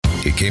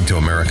He came to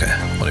America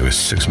when he was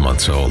 6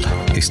 months old.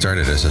 He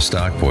started as a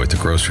stock boy at the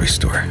grocery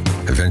store.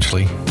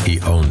 Eventually,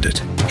 he owned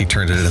it. He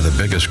turned it into the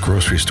biggest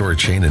grocery store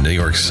chain in New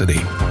York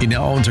City. He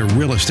now owns a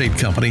real estate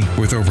company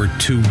worth over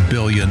 $2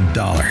 billion.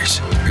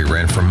 He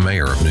ran for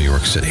mayor of New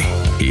York City.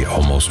 He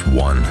almost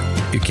won.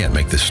 You can't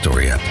make this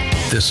story up.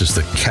 This is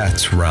the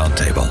Cats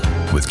Roundtable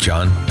with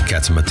John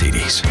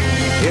Catsimatidis.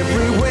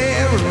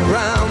 Everywhere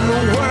around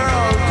the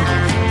world,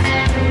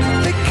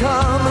 they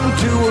come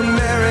into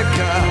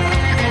America.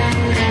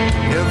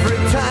 Every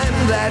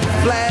time that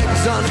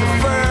flag's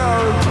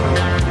unfurled,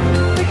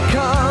 they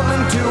come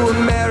into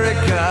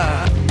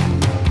America.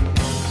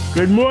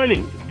 Good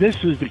morning. This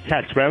is the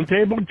Cats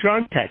Roundtable.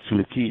 John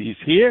Catsimatidis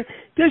here.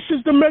 This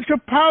is the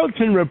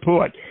Metropolitan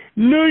Report.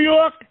 New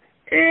York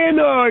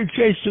and our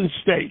adjacent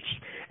states.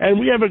 And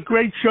we have a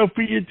great show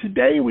for you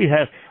today. We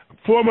have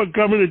former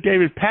Governor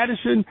David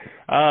Paterson.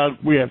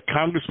 We have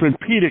Congressman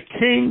Peter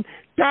King,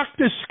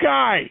 Dr.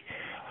 Sky,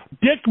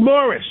 Dick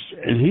Morris,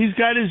 and he's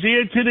got his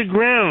ear to the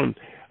ground.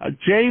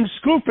 James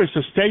Skoufis,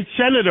 a state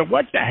senator.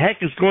 What the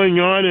heck is going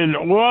on in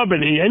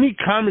Albany? Any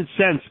common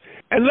sense?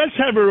 And let's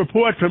have a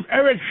report from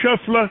Eric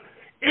Schuffler.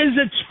 Is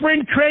it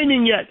spring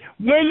training yet?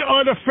 When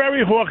are the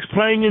Ferry Hawks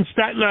playing in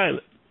Staten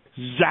Island?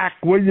 Zach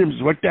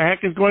Williams, what the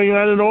heck is going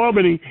on in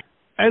Albany?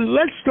 And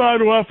let's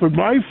start off with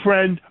my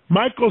friend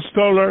Michael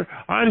Stoller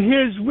on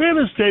his real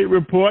estate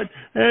report.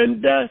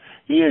 And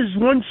he is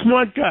one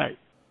smart guy.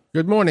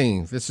 Good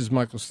morning. This is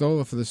Michael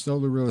Stoller for the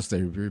Stoller Real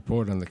Estate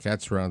Report on the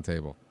Cats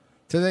Roundtable.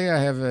 Today I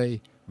have a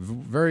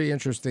very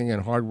interesting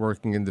and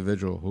hardworking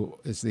individual who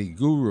is the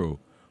guru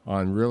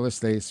on real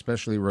estate,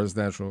 especially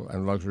residential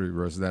and luxury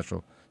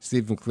residential,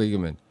 Stephen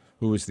Kligerman,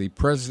 who is the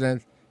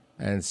president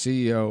and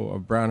CEO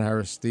of Brown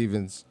Harris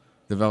Stevens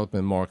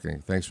Development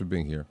Marketing. Thanks for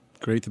being here.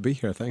 Great to be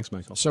here. Thanks,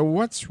 Michael. So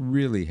what's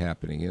really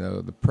happening? You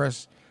know, the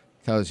press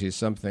tells you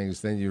some things,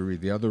 then you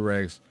read the other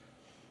regs.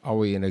 Are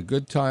we in a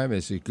good time?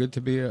 Is it good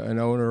to be an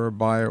owner or a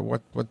buyer?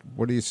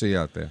 What do you see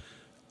out there?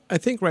 I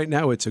think right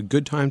now it's a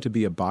good time to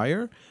be a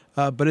buyer,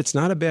 but it's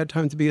not a bad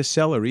time to be a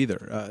seller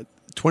either.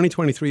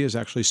 2023 has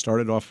actually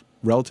started off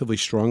relatively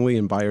strongly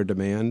in buyer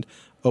demand.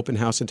 Open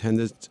house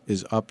attendance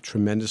is up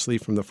tremendously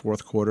from the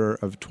fourth quarter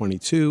of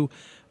 22.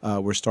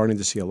 We're starting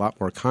to see a lot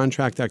more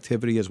contract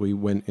activity as we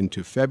went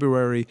into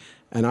February.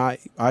 And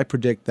I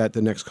predict that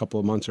the next couple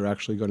of months are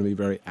actually going to be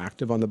very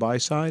active on the buy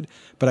side.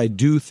 But I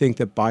do think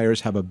that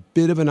buyers have a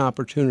bit of an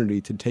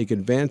opportunity to take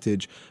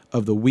advantage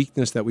of the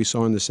weakness that we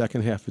saw in the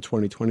second half of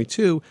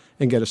 2022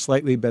 and get a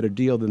slightly better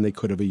deal than they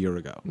could have a year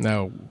ago.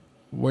 Now,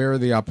 where are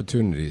the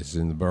opportunities?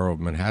 In the borough of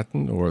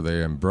Manhattan, or are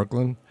they in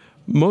Brooklyn?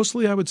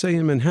 Mostly, I would say,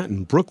 in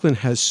Manhattan. Brooklyn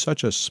has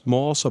such a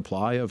small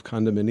supply of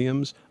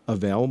condominiums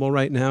available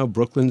right now.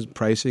 Brooklyn's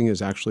pricing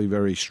is actually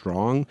very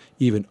strong,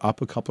 even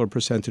up a couple of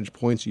percentage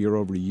points year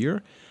over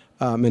year.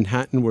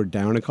 Manhattan, we're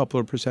down a couple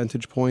of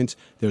percentage points.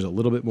 There's a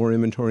little bit more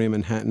inventory in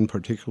Manhattan,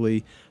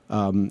 particularly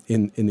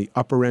in the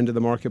upper end of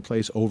the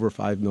marketplace, over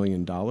 $5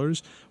 million.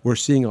 We're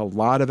seeing a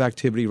lot of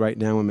activity right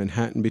now in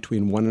Manhattan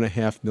between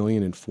 $1.5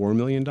 million and $4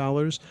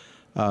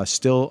 million.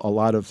 Still a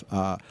lot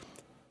of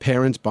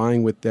parents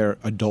buying with their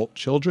adult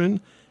children,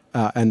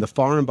 and the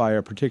foreign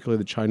buyer, particularly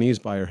the Chinese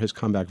buyer, has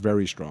come back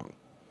very strong.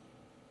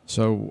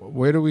 So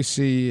where do we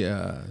see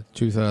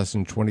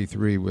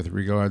 2023 with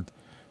regard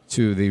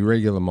to the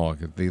regular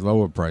market, the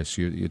lower price?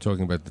 You're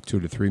talking about the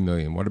 $2 to $3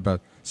 million. What about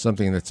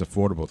something that's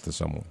affordable to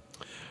someone?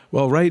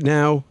 Well, right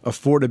now,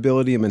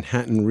 affordability in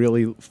Manhattan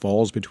really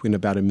falls between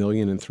about $1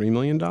 million and $3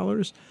 million.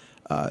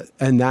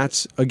 And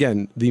that's,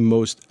 again, the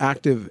most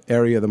active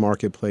area of the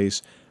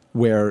marketplace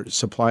where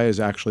supply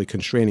is actually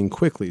constraining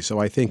quickly. So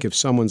I think if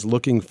someone's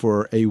looking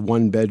for a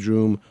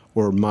one-bedroom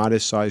or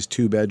modest-sized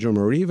two-bedroom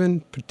or even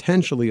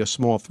potentially a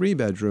small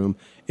three-bedroom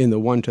in the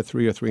 $1 to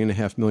 $3 or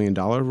 $3.5 million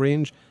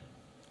range,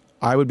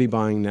 I would be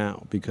buying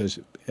now because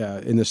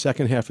in the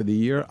second half of the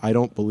year, I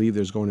don't believe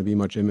there's going to be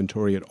much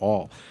inventory at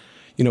all.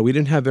 You know, we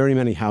didn't have very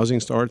many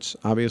housing starts,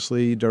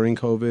 obviously, during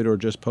COVID or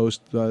just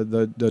post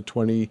the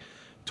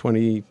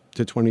 2020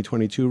 to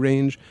 2022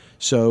 range.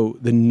 So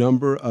the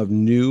number of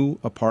new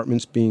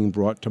apartments being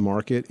brought to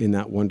market in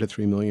that $1 to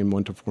 $3 million,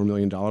 $1 to $4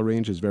 million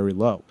range is very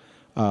low.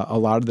 A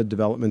lot of the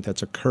development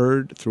that's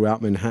occurred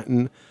throughout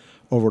Manhattan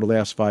over the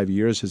last 5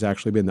 years has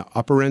actually been the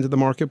upper end of the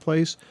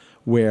marketplace,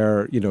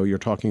 where you're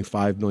talking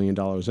 $5 million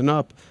and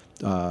up,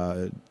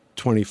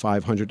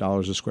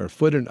 $2,500 a square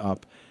foot and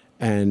up,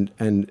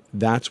 and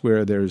that's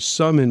where there's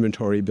some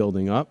inventory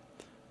building up.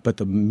 But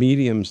the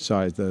medium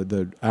size,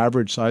 the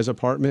average size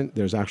apartment,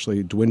 there's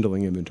actually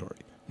dwindling inventory.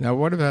 Now,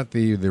 what about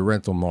the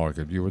rental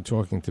market? You were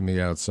talking to me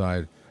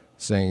outside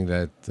saying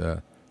that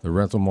the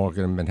rental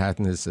market in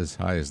Manhattan is as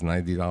high as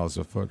 $90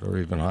 a foot or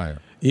even higher.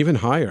 Even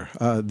higher.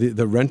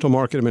 The rental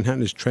market in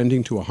Manhattan is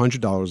trending to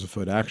 $100 a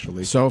foot,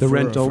 actually. So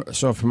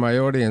for my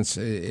audience,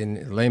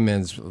 in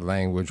layman's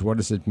language, what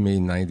does it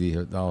mean,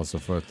 $90 a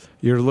foot?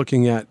 You're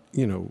looking at,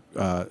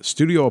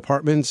 studio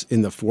apartments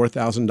in the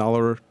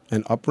 $4,000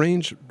 and up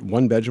range,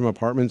 one-bedroom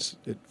apartments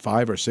at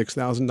 $5,000 or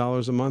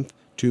 $6,000 a month,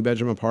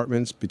 two-bedroom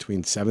apartments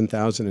between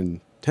 $7,000 and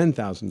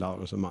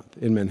 $10,000 a month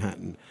in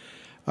Manhattan.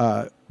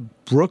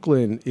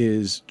 Brooklyn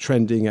is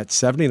trending at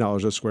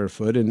 $70 a square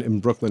foot, and in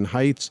Brooklyn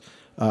Heights,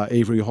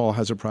 Avery Hall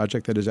has a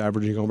project that is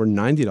averaging over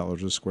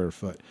 $90 a square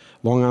foot.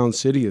 Long Island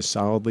City is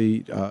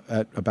solidly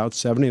at about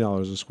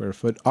 $70 a square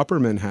foot. Upper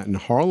Manhattan,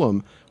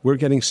 Harlem, we're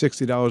getting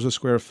 $60 a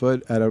square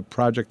foot at a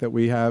project that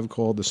we have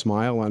called The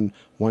Smile on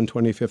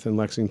 125th and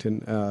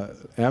Lexington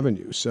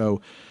Avenue.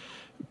 So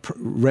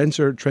rents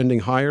are trending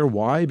higher.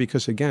 Why?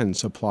 Because, again,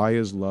 supply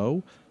is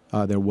low.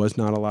 There was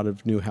not a lot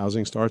of new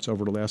housing starts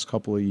over the last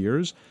couple of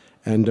years,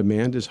 and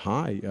demand is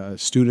high.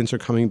 Students are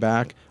coming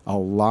back. A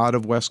lot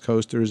of West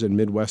Coasters and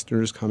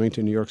Midwesterners coming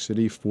to New York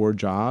City for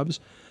jobs,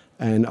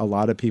 and a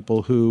lot of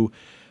people who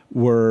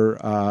were,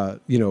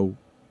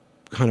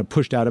 kind of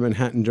pushed out of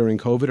Manhattan during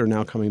COVID are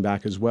now coming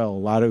back as well. A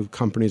lot of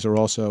companies are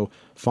also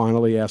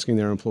finally asking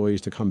their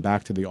employees to come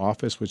back to the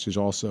office, which is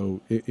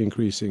also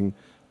increasing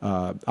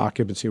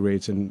occupancy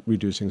rates and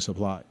reducing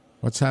supply.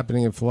 What's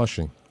happening in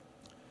Flushing?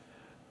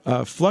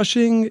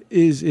 Flushing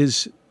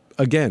is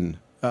again,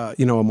 a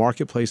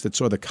marketplace that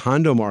saw the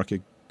condo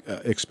market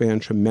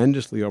expand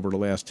tremendously over the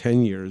last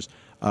 10 years,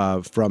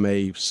 from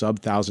a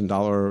sub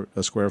 $1,000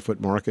 a square foot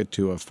market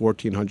to a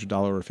 $1,400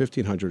 or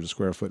 $1,500 a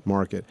square foot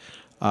market.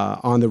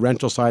 On the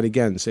rental side,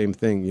 again, same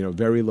thing,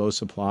 very low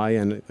supply.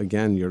 And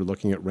again, you're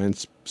looking at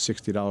rents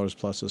 $60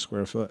 plus a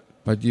square foot.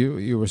 But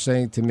you were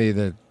saying to me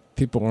that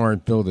people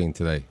aren't building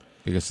today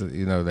because,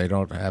 they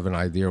don't have an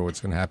idea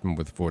what's going to happen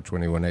with the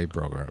 421A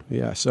program.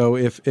 Yeah. So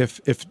if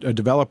a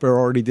developer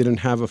already didn't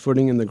have a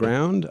footing in the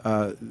ground,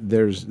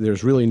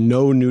 there's really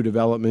no new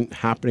development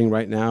happening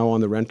right now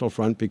on the rental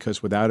front,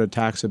 because without a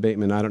tax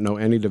abatement, I don't know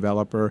any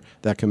developer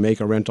that can make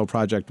a rental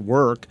project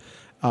work.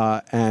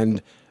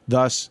 And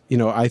thus,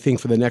 I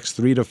think for the next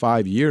 3 to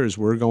 5 years,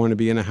 we're going to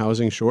be in a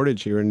housing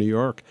shortage here in New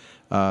York.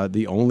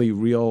 The only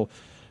real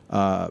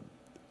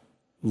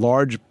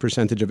large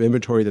percentage of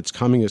inventory that's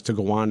coming is to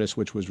Gowanus,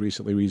 which was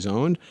recently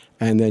rezoned.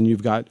 And then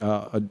you've got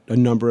a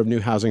number of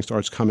new housing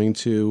starts coming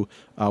to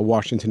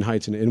Washington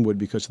Heights and Inwood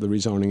because of the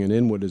rezoning in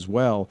Inwood as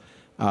well.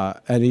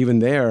 And even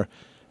there,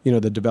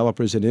 the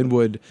developers in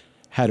Inwood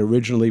had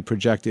originally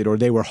projected, or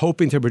they were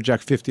hoping to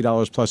project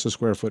 $50 plus a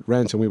square foot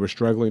rents, and we were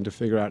struggling to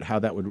figure out how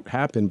that would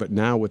happen. But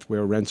now with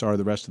where rents are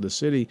the rest of the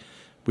city,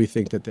 we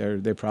think that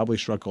they probably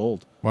struck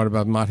gold. What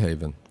about Mott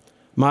Haven?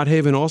 Mott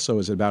Haven also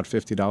is about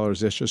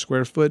 $50-ish a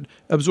square foot.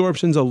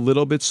 Absorption's a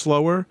little bit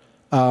slower,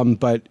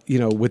 but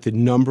with the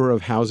number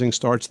of housing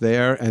starts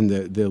there and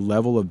the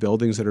level of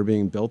buildings that are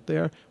being built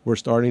there, we're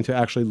starting to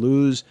actually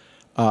lose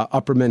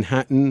Upper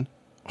Manhattan,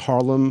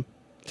 Harlem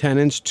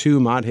tenants to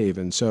Mott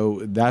Haven.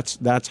 So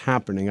that's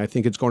happening. I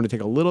think it's going to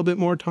take a little bit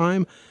more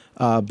time,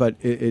 but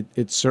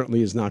it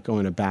certainly is not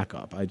going to back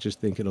up. I just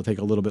think it'll take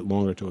a little bit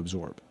longer to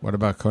absorb. What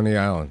about Coney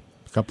Island?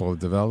 A couple of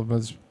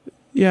developments.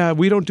 Yeah,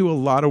 we don't do a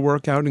lot of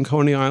work out in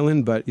Coney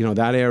Island, but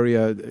that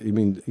area,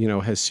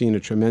 has seen a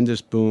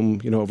tremendous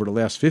boom, over the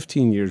last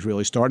 15 years,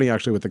 really, starting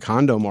actually with the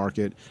condo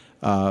market,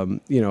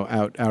 out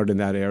in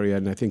that area.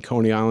 And I think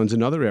Coney Island's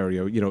another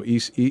area.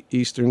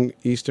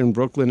 Eastern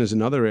Brooklyn is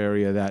another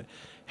area that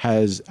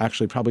has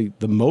actually probably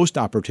the most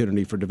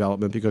opportunity for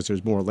development because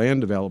there's more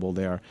land available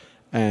there.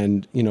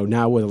 And,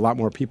 now with a lot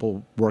more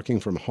people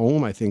working from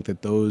home, I think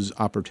that those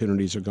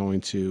opportunities are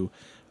going to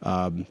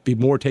be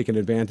more taken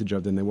advantage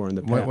of than they were in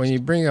the past. When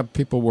you bring up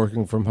people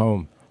working from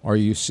home, are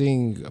you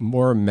seeing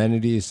more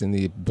amenities in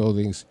the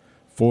buildings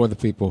for the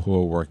people who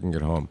are working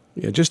at home?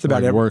 Yeah, just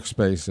about every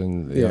workspace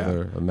and the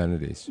other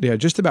amenities. Yeah,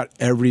 just about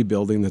every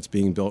building that's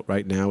being built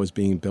right now is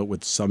being built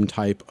with some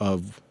type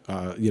of,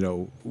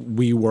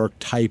 WeWork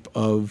type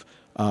of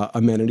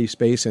amenity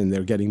space, and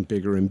they're getting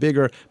bigger and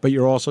bigger. But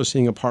you're also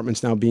seeing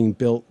apartments now being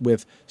built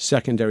with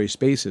secondary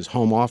spaces,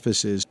 home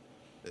offices.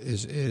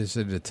 Is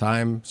it a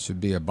time to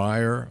be a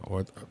buyer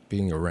or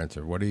being a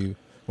renter? What do you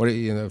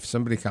if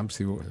somebody comes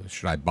to you,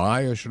 should I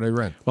buy or should I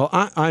rent? Well,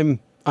 I'm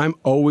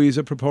always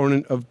a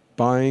proponent of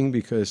buying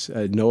because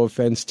no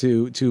offense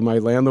to my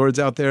landlords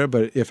out there,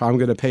 but if I'm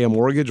going to pay a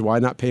mortgage, why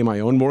not pay my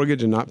own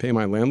mortgage and not pay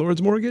my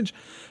landlord's mortgage?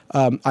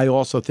 I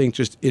also think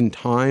just in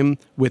time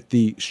with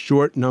the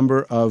short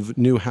number of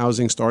new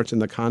housing starts in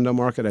the condo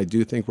market, I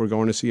do think we're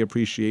going to see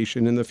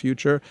appreciation in the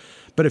future.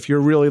 But if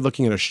you're really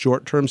looking at a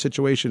short-term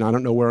situation, I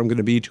don't know where I'm going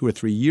to be 2 or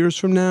 3 years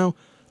from now,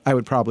 I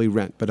would probably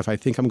rent. But if I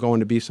think I'm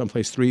going to be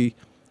someplace 5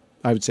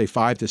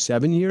 to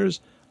 7 years,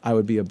 I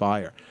would be a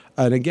buyer.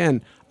 And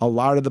again, a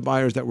lot of the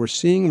buyers that we're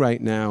seeing right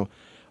now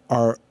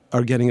are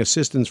getting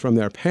assistance from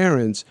their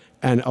parents,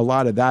 and a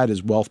lot of that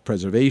is wealth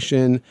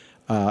preservation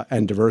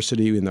and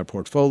diversity in their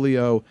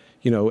portfolio,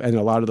 and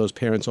a lot of those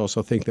parents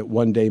also think that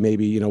one day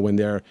maybe, when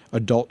their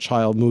adult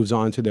child moves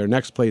on to their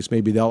next place,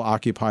 maybe they'll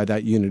occupy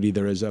that unit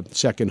either as a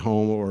second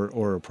home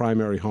or a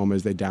primary home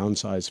as they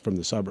downsize from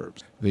the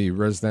suburbs. The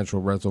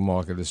residential rental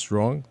market is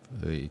strong.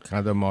 The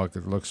condo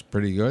market looks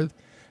pretty good.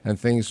 And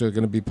things are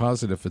going to be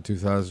positive for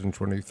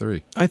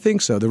 2023. I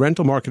think so. The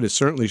rental market is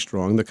certainly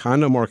strong. The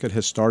condo market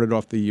has started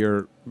off the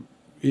year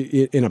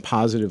in a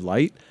positive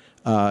light.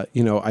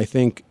 I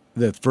think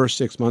the first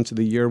 6 months of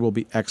the year will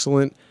be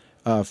excellent.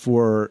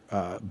 for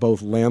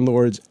both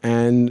landlords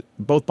and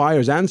both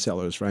buyers and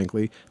sellers,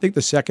 frankly. I think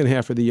the second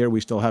half of the year, we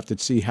still have to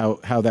see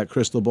how that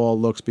crystal ball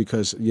looks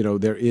because,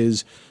 there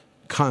is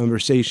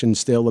conversation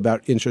still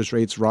about interest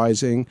rates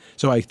rising.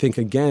 So I think,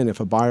 again,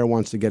 if a buyer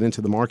wants to get into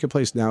the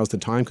marketplace, now is the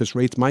time because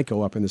rates might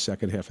go up in the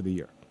second half of the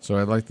year. So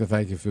I'd like to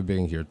thank you for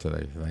being here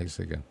today. Thanks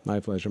again. My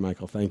pleasure,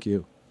 Michael. Thank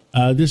you.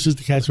 This is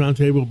the Cats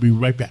Roundtable. We'll be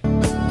right back. I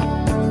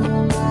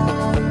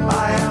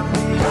am the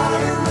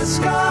eye in the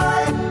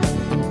sky,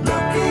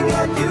 looking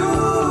at you.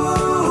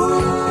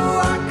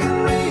 I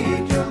can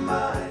read your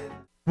mind.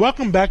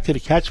 Welcome back to the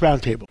Cats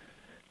Roundtable.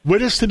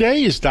 With us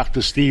today is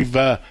Dr. Steve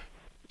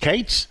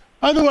Cates,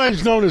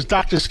 otherwise known as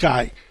Dr.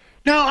 Sky.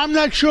 Now, I'm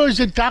not sure is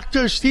it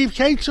Dr. Steve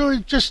Cates or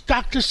just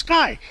Dr.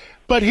 Sky,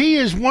 but he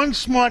is one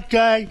smart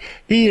guy.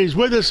 He is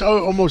with us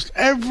almost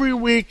every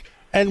week,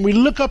 and we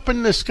look up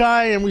in the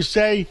sky and we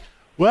say,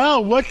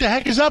 well, what the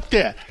heck is up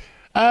there?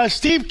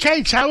 Steve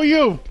Cates, how are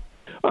you?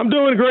 I'm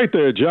doing great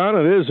there, John.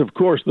 It is, of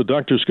course, the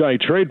Dr. Sky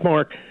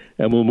trademark,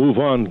 and we'll move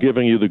on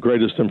giving you the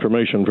greatest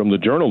information from the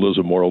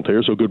journalism world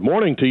here. So good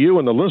morning to you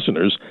and the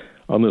listeners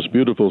on this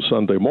beautiful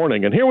Sunday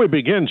morning. And here we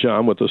begin,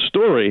 John, with a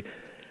story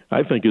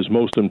I think is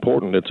most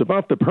important. It's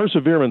about the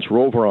Perseverance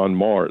rover on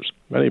Mars.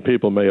 Many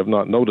people may have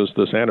not noticed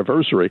this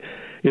anniversary.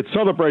 It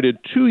celebrated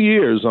 2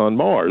 years on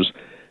Mars.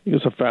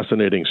 It's a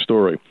fascinating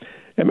story.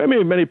 And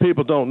maybe many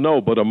people don't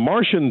know, but a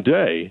Martian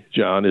day,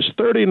 John, is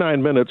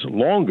 39 minutes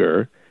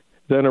longer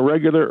than a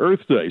regular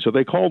Earth day. So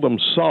they call them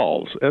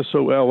sols,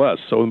 S-O-L-S.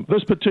 So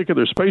this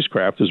particular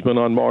spacecraft has been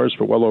on Mars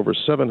for well over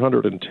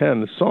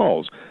 710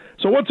 sols.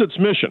 So what's its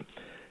mission?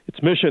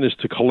 Its mission is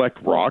to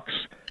collect rocks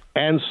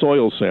and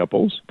soil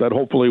samples that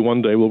hopefully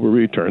one day will be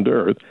returned to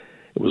Earth.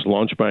 It was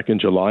launched back in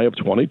July of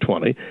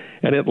 2020,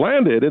 and it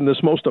landed in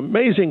this most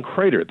amazing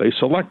crater. They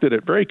selected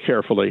it very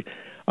carefully,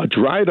 a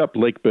dried-up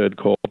lake bed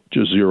called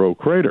Jezero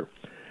Crater.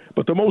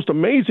 But the most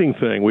amazing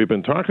thing we've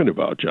been talking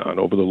about, John,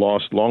 over the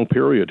last long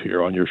period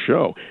here on your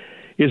show,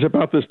 is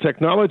about this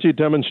technology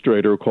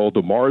demonstrator called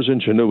the Mars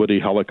Ingenuity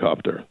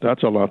helicopter.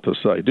 That's a lot to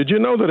say. Did you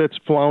know that it's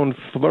flown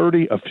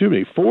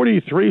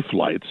 43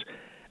 flights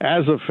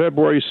as of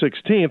February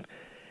 16th,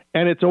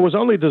 and it was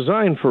only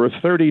designed for a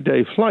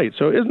 30-day flight?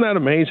 So isn't that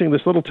amazing?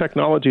 This little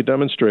technology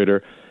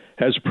demonstrator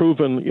has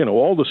proven,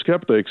 all the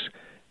skeptics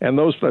and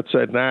those that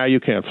said, nah, you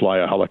can't fly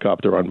a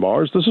helicopter on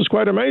Mars. This is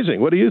quite amazing.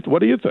 What do you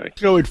think?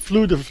 So it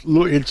flew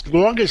its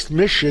longest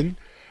mission,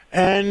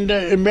 and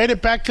it made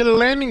it back to the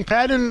landing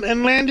pad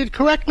and landed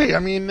correctly. I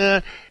mean,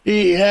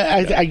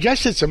 I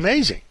guess it's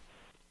amazing.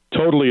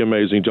 Totally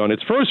amazing, John.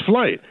 Its first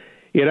flight,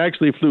 it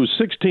actually flew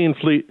 16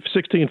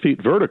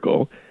 feet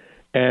vertical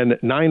and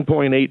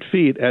 9.8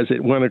 feet as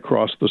it went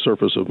across the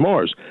surface of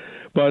Mars.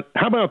 But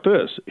how about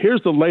this?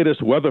 Here's the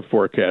latest weather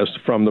forecast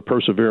from the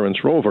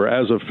Perseverance rover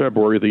as of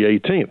February the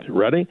 18th.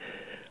 Ready?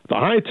 The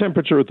high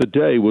temperature of the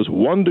day was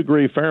 1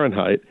 degree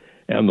Fahrenheit,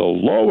 and the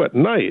low at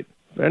night,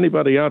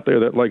 anybody out there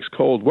that likes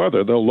cold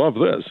weather, they'll love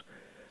this,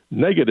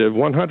 negative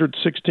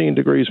 116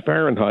 degrees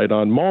Fahrenheit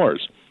on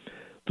Mars.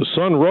 The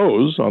sun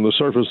rose on the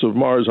surface of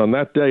Mars on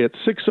that day at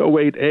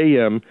 6:08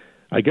 a.m.,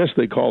 I guess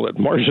they call it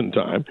Martian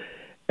time,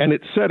 and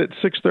it set at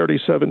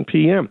 6:37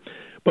 p.m.,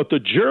 But the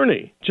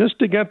journey, just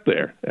to get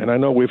there, and I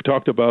know we've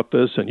talked about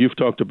this, and you've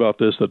talked about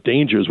this, the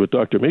dangers with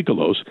Dr.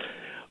 Mikolos,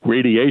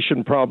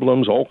 radiation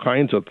problems, all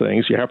kinds of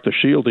things. You have to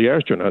shield the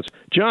astronauts.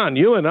 John,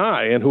 you and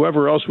I and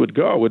whoever else would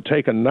go would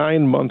take a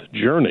 9-month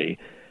journey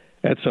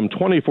at some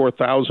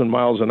 24,000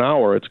 miles an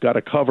hour. It's got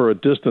to cover a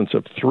distance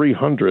of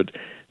 300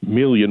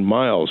 million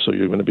miles, so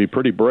you're going to be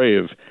pretty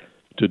brave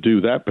to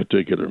do that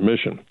particular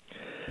mission.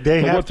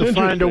 They have to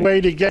find a way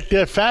to get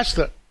there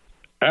faster.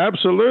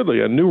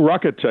 Absolutely. A new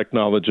rocket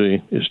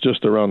technology is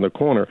just around the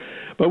corner.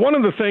 But one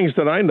of the things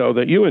that I know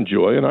that you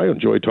enjoy, and I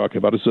enjoy talking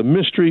about, is the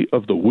mystery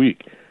of the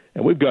week.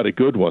 And we've got a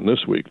good one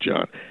this week,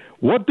 John.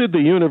 What did the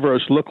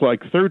universe look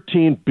like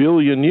 13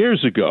 billion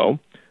years ago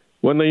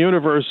when the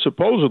universe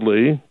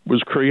supposedly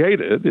was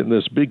created in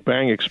this Big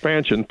Bang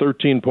expansion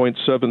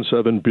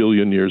 13.77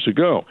 billion years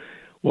ago?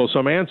 Well,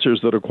 some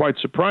answers that are quite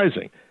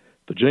surprising.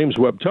 The James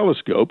Webb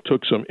Telescope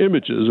took some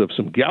images of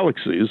some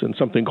galaxies in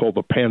something called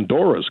the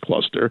Pandora's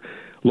Cluster,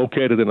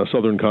 located in a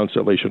southern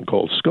constellation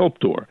called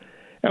Sculptor.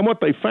 And what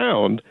they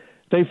found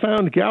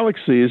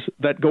galaxies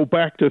that go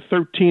back to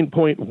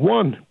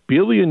 13.1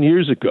 billion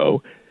years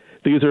ago.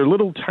 These are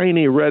little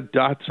tiny red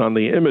dots on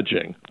the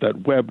imaging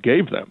that Webb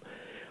gave them.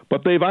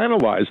 But they've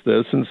analyzed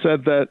this and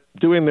said that,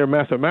 doing their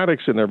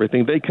mathematics and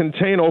everything, they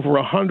contain over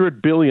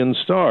 100 billion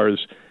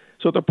stars.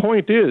 So the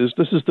point is,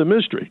 this is the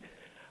mystery.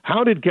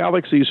 How did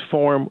galaxies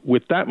form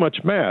with that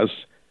much mass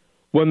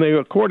when they,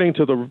 according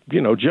to the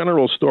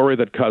general story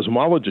that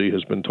cosmology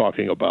has been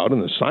talking about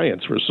and the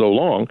science for so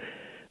long,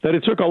 that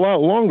it took a lot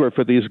longer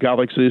for these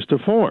galaxies to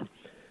form?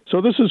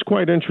 So this is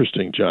quite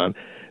interesting, John.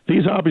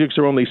 These objects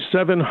are only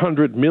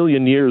 700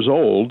 million years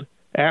old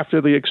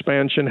after the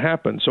expansion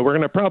happened. So we're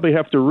going to probably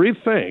have to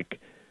rethink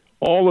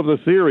all of the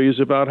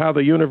theories about how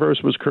the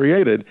universe was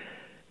created.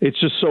 It's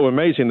just so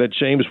amazing that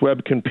James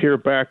Webb can peer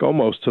back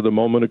almost to the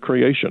moment of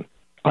creation.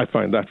 I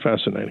find that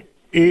fascinating.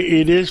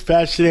 It is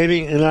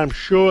fascinating, and I'm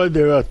sure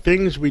there are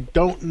things we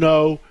don't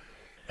know,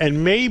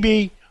 and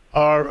maybe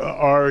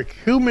our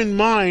human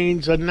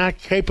minds are not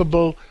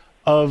capable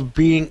of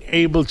being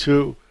able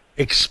to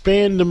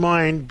expand the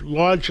mind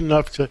large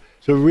enough to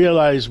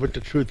realize what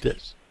the truth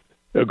is.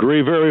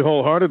 Agree very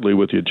wholeheartedly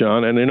with you,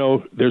 John. And,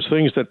 there's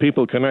things that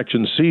people can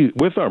actually see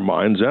with our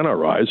minds and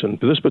our eyes. And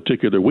this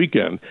particular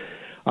weekend,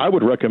 I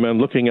would recommend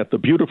looking at the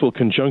beautiful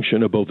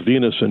conjunction of both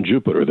Venus and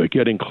Jupiter. They're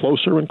getting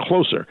closer and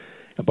closer.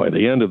 And by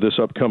the end of this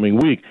upcoming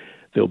week,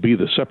 there'll be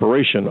the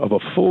separation of a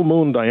full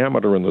moon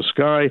diameter in the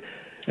sky.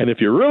 And if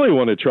you really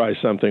want to try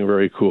something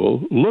very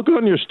cool, look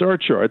on your star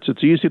charts.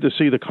 It's easy to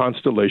see the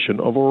constellation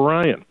of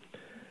Orion.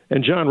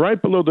 And, John,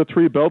 right below the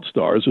three belt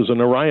stars is an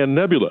Orion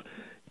nebula.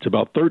 It's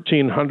about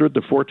 1,300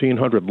 to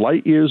 1,400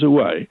 light years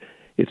away.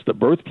 It's the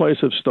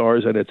birthplace of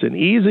stars, and it's an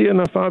easy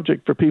enough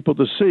object for people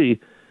to see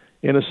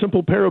in a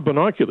simple pair of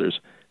binoculars.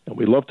 And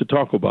we love to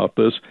talk about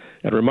this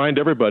and remind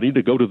everybody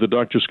to go to the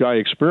Dr. Sky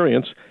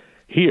Experience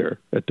here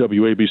at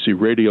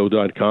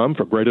WABCRadio.com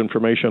for great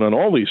information on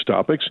all these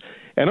topics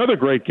and other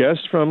great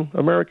guests from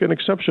American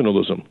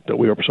exceptionalism that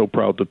we are so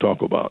proud to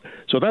talk about.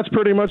 So that's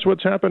pretty much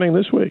what's happening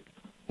this week.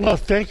 Well,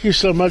 thank you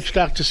so much,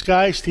 Dr.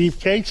 Sky, Steve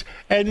Cates.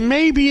 And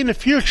maybe in the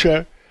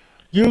future,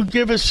 you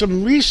give us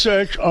some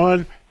research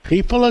on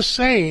people are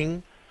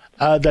saying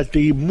that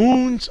the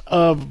moons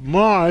of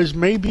Mars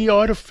may be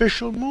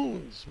artificial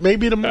moons.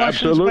 Maybe the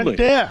Martians went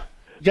there.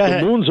 Go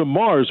ahead. The moons of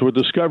Mars were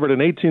discovered in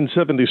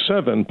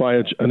 1877 by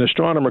an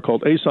astronomer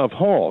called Asaph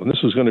Hall, and this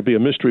is going to be a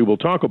mystery we'll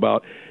talk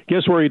about.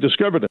 Guess where he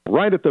discovered it?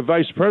 Right at the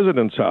vice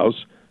president's house,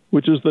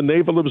 which is the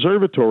Naval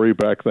Observatory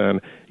back then.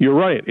 You're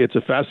right. It's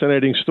a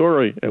fascinating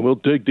story, and we'll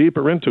dig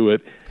deeper into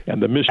it.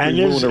 And the mystery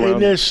moon around.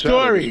 And there's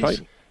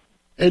stories.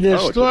 And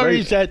there's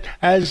stories that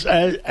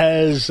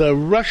as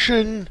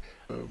Russian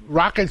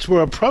rockets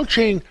were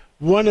approaching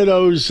one of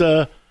those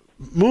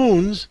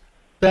moons,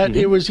 that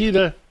it was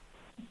either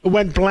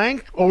went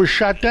blank or was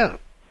shot down.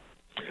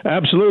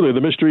 Absolutely.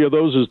 The mystery of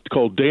those is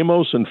called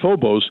Deimos and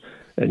Phobos.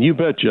 And you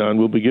bet, John,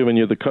 we'll be giving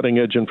you the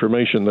cutting-edge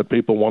information that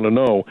people want to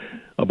know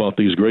about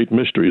these great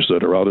mysteries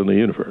that are out in the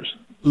universe.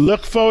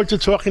 Look forward to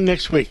talking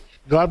next week.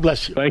 God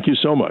bless you. Thank you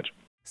so much.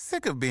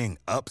 Sick of being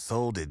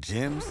upsold at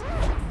gyms?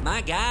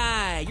 My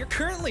guy, you're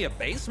currently a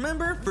base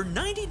member? For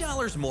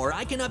 $90 more,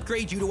 I can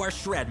upgrade you to our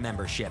Shred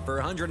membership. For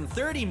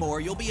 $130 more,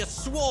 you'll be a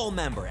Swole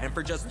member. And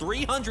for just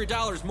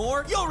 $300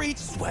 more, you'll reach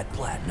Sweat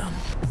Platinum.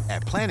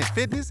 At Planet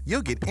Fitness,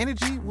 you'll get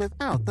energy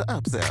without the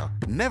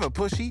upsell. Never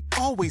pushy,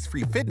 always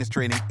free fitness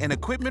training and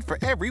equipment for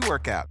every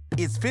workout.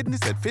 It's fitness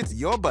that fits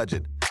your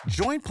budget.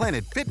 Join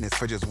Planet Fitness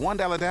for just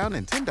 $1 down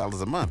and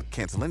 $10 a month.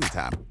 Cancel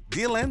anytime.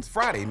 Deal ends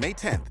Friday, May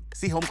 10th.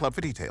 See Home Club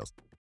for details.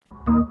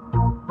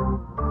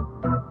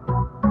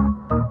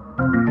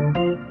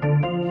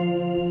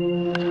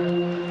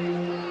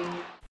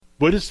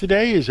 With us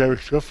today is Eric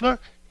Schriffler.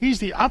 He's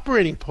the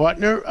operating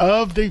partner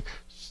of the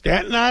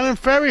Staten Island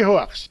Ferry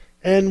Hawks.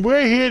 And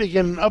we're here to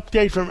get an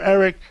update from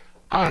Eric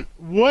on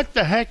what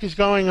the heck is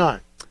going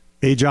on.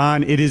 Hey,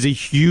 John, it is a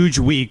huge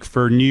week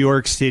for New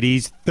York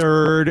City's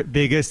third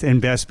biggest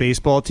and best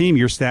baseball team,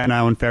 your Staten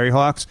Island Ferry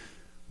Hawks.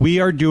 We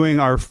are doing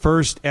our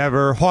first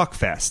ever Hawk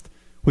Fest,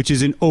 which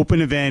is an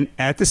open event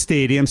at the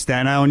stadium,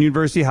 Staten Island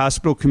University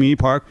Hospital Community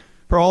Park,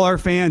 for all our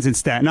fans in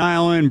Staten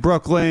Island,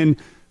 Brooklyn,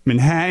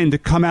 Manhattan to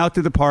come out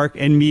to the park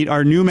and meet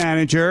our new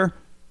manager,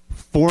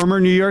 former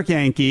New York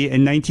Yankee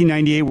and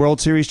 1998 World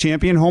Series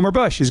champion Homer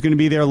Bush is going to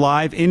be there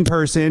live in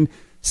person,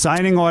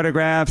 signing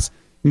autographs,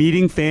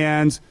 meeting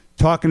fans,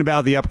 talking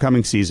about the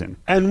upcoming season.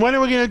 And when are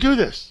we going to do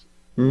this?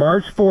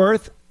 March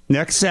 4th,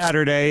 next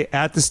Saturday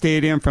at the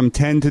stadium from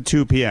 10 to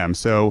 2 p.m.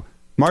 So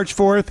March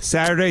 4th,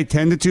 Saturday,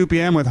 10 to 2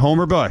 p.m. with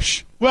Homer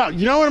Bush. Well,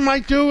 you know what I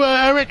might do,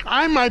 Eric?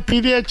 I might be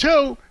there,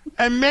 too.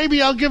 And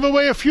maybe I'll give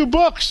away a few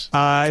books.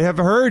 I have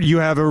heard you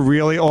have a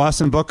really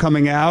awesome book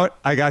coming out.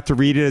 I got to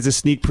read it as a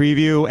sneak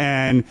preview,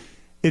 and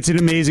it's an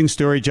amazing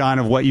story, John,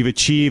 of what you've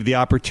achieved, the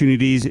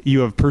opportunities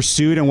you have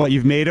pursued, and what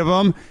you've made of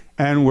them.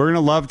 And we're going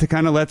to love to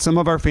kind of let some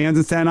of our fans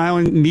in Staten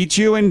Island meet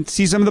you and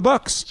see some of the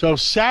books. So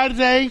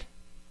Saturday,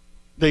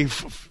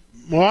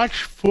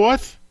 March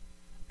 4th,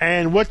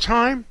 and what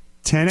time?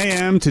 10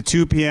 a.m. to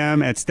 2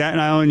 p.m. at Staten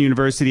Island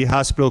University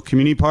Hospital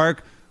Community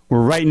Park. We're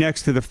right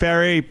next to the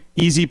ferry,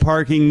 easy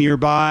parking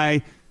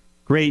nearby,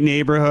 great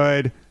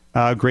neighborhood,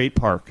 great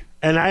park.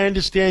 And I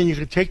understand you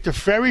can take the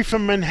ferry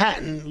from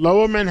Manhattan,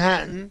 lower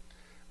Manhattan,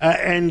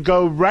 and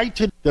go right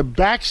to the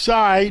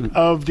backside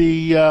of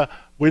the,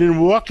 within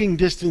walking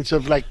distance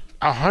of like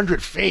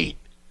 100 feet.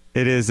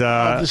 It is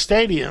of the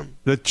stadium.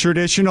 The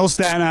traditional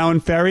Staten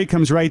Island ferry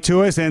comes right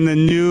to us, and the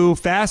new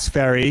fast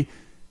ferry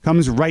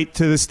comes right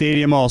to the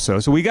stadium also.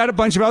 So we got a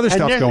bunch of other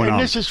stuff going on.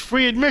 And this is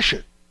free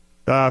admission.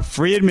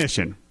 Free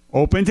admission.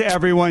 Open to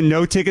everyone,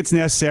 no tickets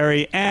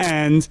necessary,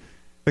 and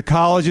the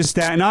College of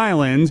Staten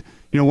Island,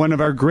 one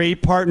of our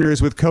great partners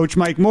with Coach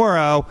Mike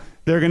Morrow,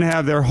 they're going to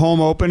have their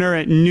home opener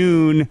at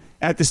noon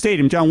at the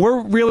stadium. John,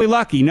 we're really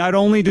lucky. Not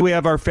only do we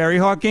have our Ferry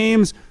Hawk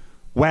games,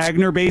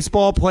 Wagner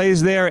baseball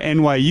plays there,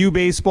 NYU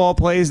baseball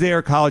plays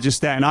there, College of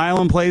Staten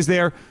Island plays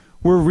there.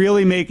 we're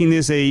really making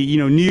this a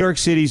New York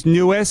City's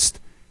newest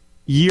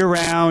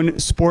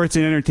year-round sports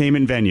and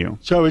entertainment venue.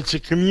 So it's a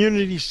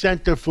community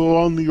center for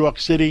all New York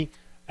City,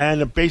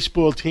 and a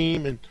baseball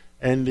team,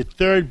 and the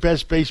third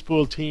best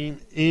baseball team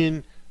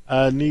in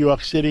New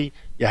York City.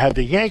 You have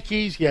the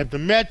Yankees, you have the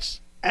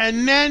Mets,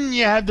 and then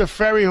you have the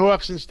Ferry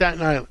Hawks in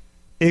Staten Island.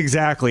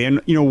 Exactly.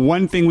 And,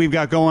 one thing we've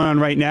got going on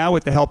right now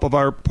with the help of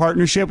our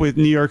partnership with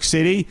New York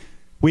City,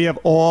 we have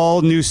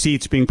all new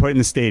seats being put in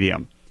the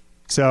stadium.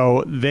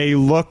 So they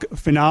look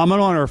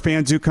phenomenal, and our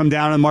fans who come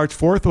down on March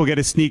 4th will get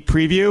a sneak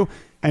preview.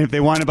 And if they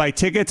want to buy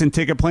tickets and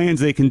ticket plans,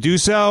 they can do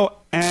so,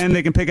 and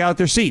they can pick out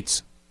their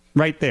seats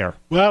right there.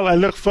 Well, I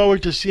look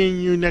forward to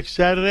seeing you next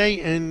Saturday,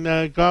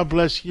 and God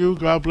bless you.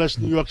 God bless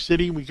New York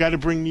City. We got to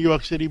bring New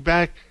York City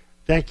back.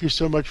 Thank you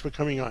so much for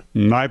coming on.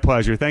 My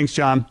pleasure. Thanks,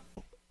 John.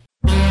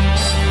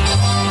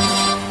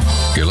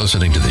 You're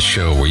listening to the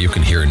show where you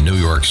can hear New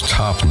York's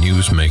top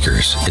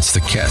newsmakers. It's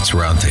the Cats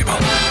Roundtable.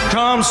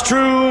 Comes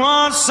true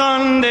on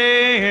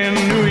Sunday in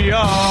New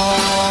York.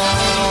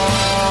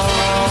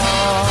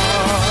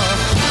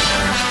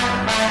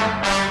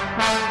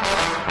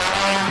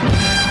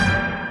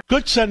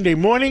 Good Sunday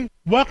morning.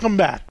 Welcome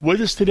back.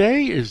 With us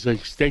today is a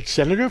state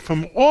senator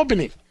from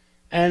Albany,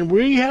 and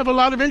we have a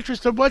lot of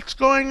interest in what's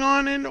going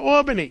on in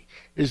Albany.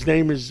 His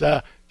name is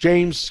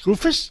James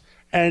Skoufis,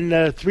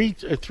 and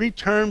three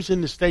terms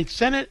in the state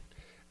senate,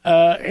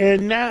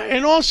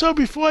 and also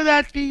before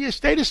that the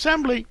state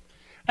assembly.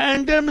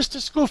 And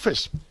Mr.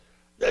 Skoufis,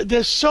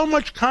 there's so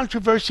much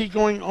controversy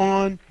going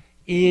on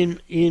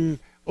in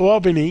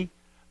Albany.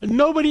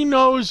 Nobody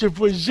knows if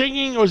we're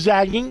zigging or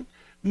zagging.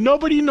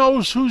 Nobody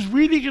knows who's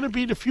really going to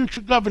be the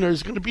future governor.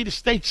 Is it going to be the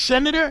state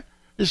senator?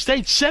 The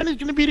state senate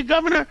going to be the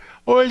governor,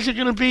 or is it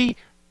going to be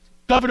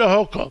Governor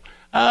Hochul?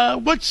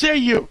 What say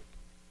you?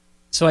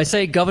 So I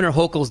say Governor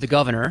Hochul is the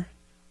governor,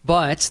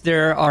 but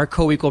there are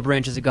co-equal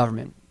branches of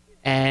government.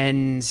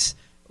 And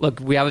look,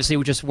 we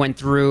just went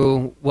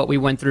through what we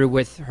went through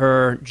with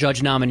her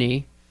judge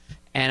nominee,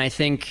 and I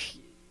think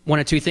one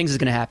of two things is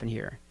going to happen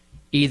here.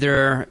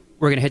 Either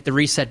we're going to hit the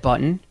reset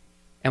button,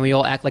 and we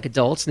all act like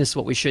adults, and this is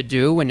what we should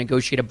do, and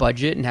negotiate a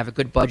budget and have a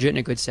good budget and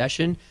a good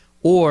session,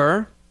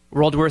 or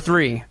World War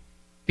III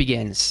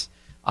begins,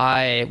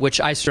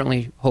 which I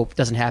certainly hope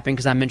doesn't happen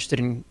because I'm interested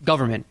in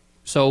government.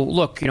 So,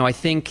 look, I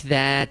think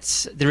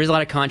that there is a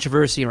lot of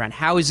controversy around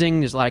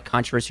housing. There's a lot of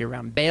controversy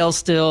around bail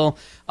still.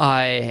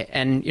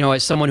 And,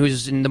 as someone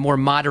who's in the more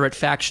moderate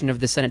faction of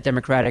the Senate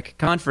Democratic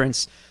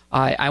Conference,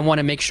 I want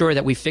to make sure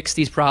that we fix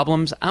these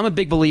problems. I'm a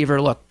big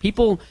believer. Look,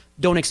 people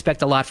don't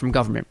expect a lot from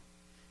government.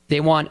 They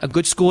want a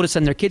good school to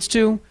send their kids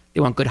to. They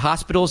want good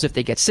hospitals if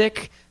they get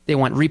sick. They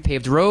want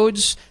repaved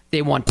roads.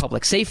 They want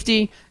public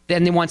safety.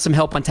 Then they want some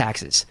help on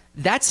taxes.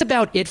 That's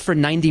about it for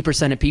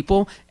 90% of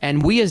people.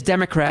 And we as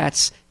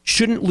Democrats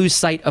shouldn't lose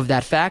sight of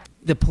that fact.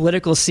 The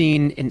political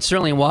scene,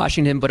 certainly in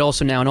Washington, but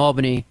also now in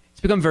Albany,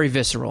 it's become very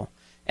visceral.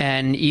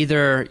 And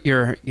either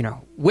you're,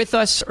 with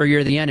us or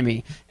you're the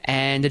enemy.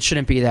 And it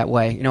shouldn't be that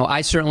way.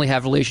 I certainly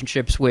have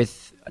relationships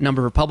with a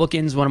number of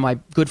Republicans. One of my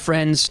good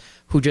friends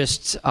who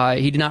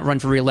he did not run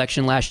for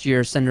re-election last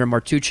year, Senator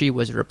Martucci,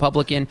 was a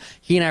Republican.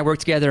 He and I worked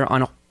together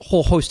on a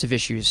whole host of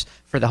issues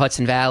for the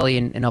Hudson Valley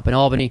and up in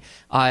Albany.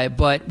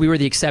 But we were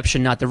the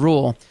exception, not the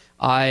rule.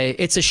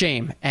 It's a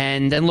shame.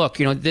 And then look,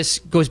 this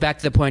goes back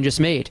to the point I just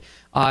made.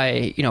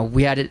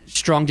 We had a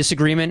strong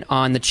disagreement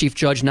on the chief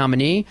judge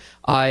nominee.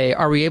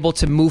 Are we able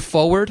to move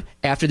forward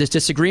after this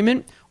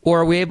disagreement?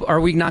 Or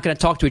are we not going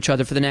to talk to each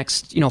other for the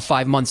next,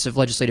 5 months of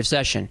legislative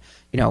session?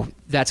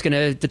 That's going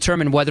to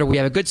determine whether we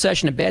have a good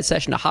session, a bad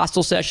session, a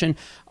hostile session.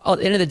 At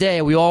the end of the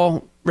day, we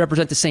all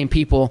represent the same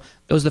people.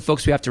 Those are the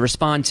folks we have to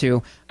respond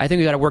to. I think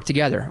we got to work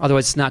together.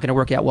 Otherwise, it's not going to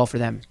work out well for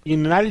them.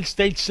 In the United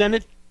States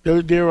Senate,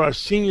 there are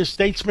senior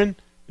statesmen.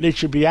 They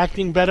should be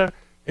acting better.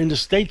 In the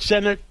state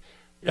Senate,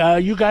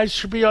 you guys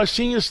should be our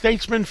senior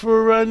statesmen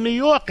for New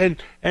York.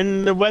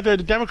 And whether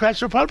the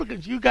Democrats or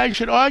Republicans, you guys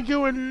should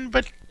argue.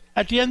 But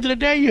at the end of the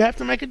day, you have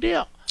to make a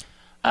deal.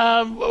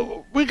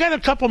 We got a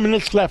couple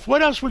minutes left.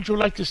 What else would you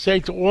like to say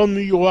to all New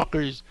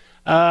Yorkers?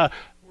 Law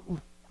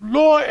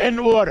and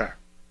order.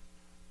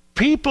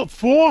 People,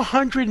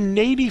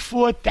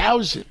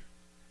 484,000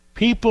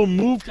 people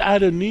moved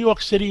out of New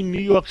York City, New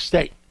York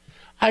State.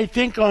 I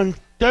think on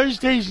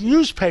Thursday's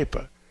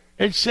newspaper,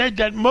 it said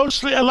that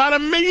mostly a lot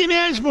of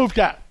millionaires moved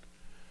out.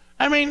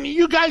 I mean,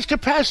 you guys can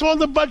pass all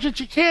the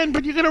budgets you can,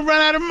 but you're going to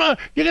run out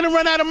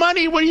of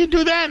money. What do you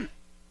do then?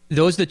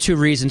 Those are the two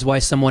reasons why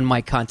someone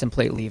might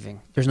contemplate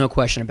leaving. There's no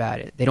question about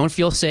it. They don't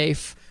feel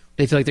safe.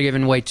 They feel like they're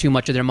giving away too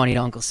much of their money to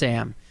Uncle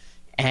Sam.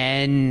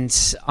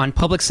 And on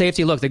public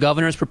safety, look, the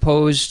governor's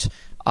proposed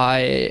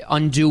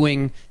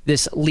undoing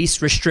this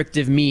least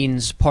restrictive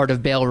means part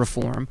of bail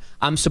reform.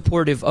 I'm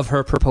supportive of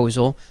her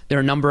proposal. There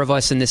are a number of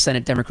us in the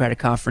Senate Democratic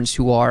Conference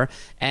who are,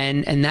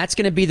 and that's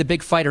going to be the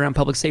big fight around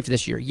public safety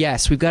this year.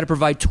 Yes, we've got to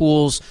provide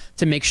tools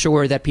to make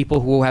sure that people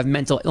who have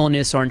mental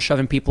illness aren't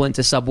shoving people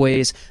into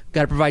subways. We've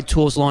got to provide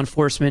tools, law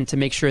enforcement, to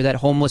make sure that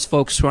homeless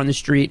folks who are on the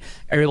street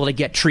are able to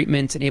get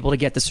treatment and able to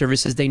get the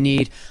services they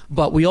need.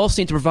 But we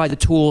also need to provide the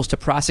tools to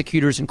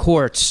prosecutors and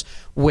courts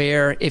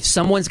where if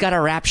someone's got a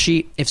rap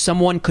sheet, if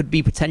someone could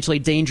be potentially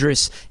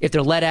dangerous, if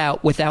they're let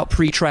out without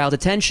pretrial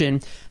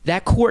detention,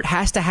 that court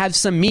has to have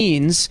some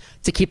means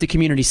to keep the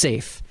community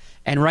safe.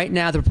 And right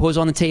now, the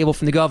proposal on the table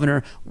from the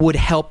governor would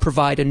help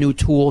provide a new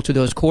tool to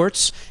those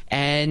courts,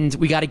 and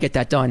we got to get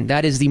that done.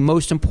 That is the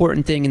most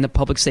important thing in the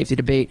public safety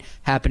debate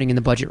happening in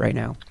the budget right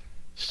now.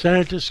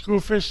 Senator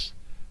Skoufis,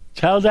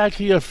 tell that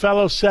to your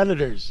fellow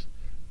senators.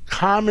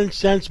 Common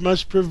sense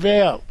must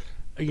prevail.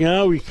 You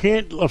know, we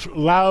can't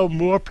allow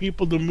more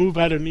people to move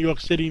out of New York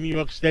City, New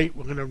York State.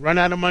 We're going to run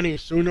out of money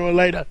sooner or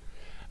later.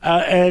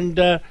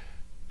 And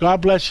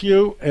God bless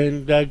you,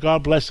 and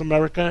God bless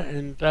America,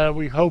 and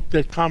we hope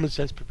that common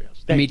sense prevails.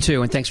 Me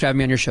too, and thanks for having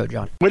me on your show,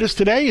 John. With us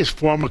today is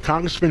former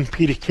Congressman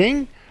Peter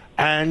King,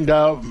 and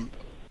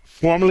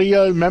formerly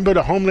a member of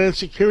the Homeland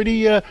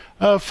Security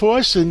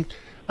Force. And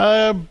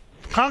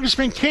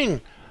Congressman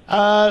King,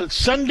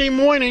 Sunday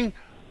morning,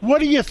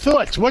 what are your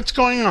thoughts? What's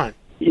going on?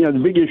 You know, the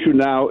big issue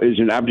now is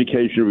an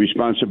abdication of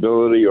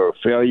responsibility or a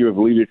failure of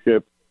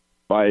leadership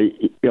by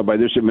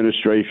this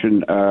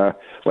administration.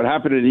 What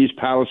happened in East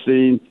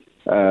Palestine,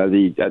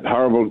 that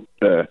horrible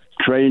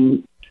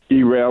train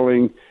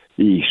derailing,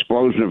 the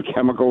explosion of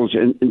chemicals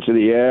into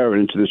the air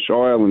and into the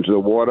soil, into the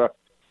water.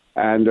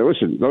 And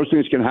listen, those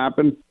things can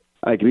happen.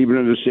 I can even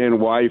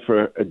understand why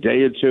for a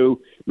day or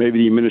two, maybe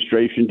the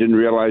administration didn't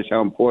realize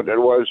how important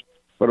it was.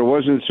 But it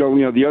wasn't until,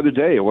 the other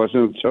day, it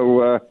wasn't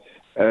until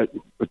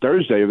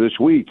Thursday of this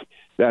week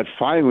that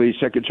finally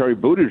Secretary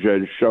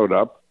Buttigieg showed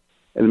up.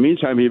 In the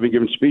meantime, he'd been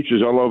giving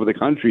speeches all over the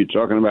country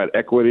talking about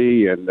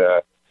equity and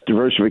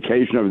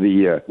diversification of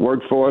the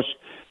workforce,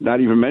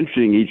 not even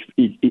mentioning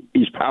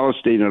East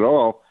Palestine at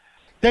all.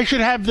 They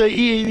should have the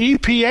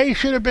EPA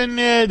should have been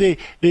there, the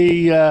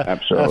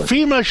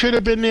FEMA should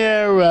have been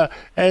there,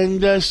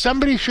 and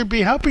somebody should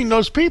be helping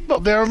those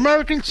people. They're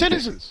American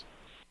citizens.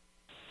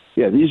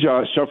 Yeah, these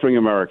are suffering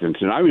Americans.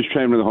 And I was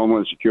chairman of the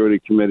Homeland Security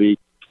Committee.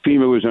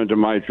 FEMA was under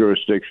my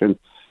jurisdiction.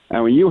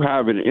 And when you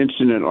have an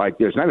incident like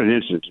this, not an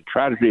incident, a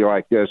tragedy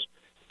like this,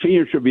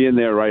 FEMA should be in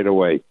there right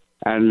away.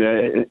 And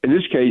in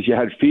this case, you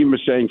had FEMA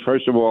saying,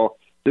 first of all,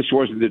 this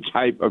wasn't the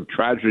type of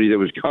tragedy that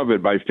was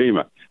covered by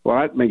FEMA. Well,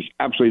 that makes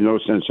absolutely no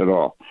sense at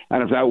all.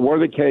 And if that were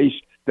the case,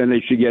 then they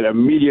should get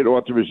immediate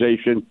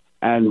authorization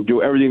and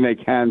do everything they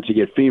can to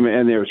get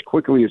FEMA in there as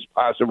quickly as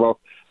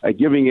possible,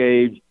 giving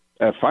aid,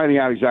 finding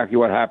out exactly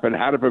what happened,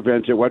 how to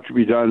prevent it, what should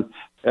be done,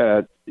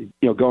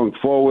 going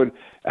forward.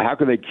 How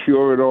can they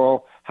cure it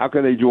all? How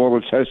can they do all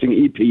the testing?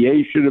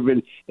 EPA should have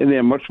been in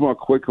there much more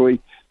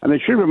quickly, and they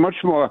should have been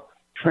much more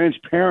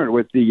transparent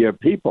with the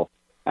people.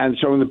 And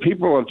so when the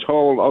people are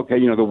told, okay,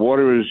 the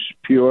water is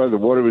pure, the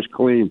water is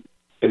clean,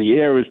 the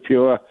air is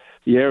pure,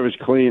 the air is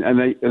clean, and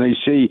they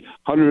see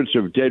hundreds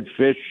of dead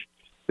fish,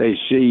 they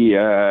see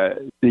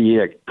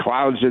the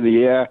clouds in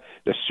the air,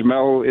 the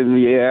smell in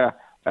the air.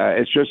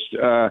 It's just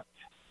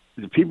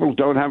the people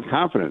don't have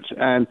confidence,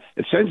 and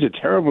it sends a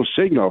terrible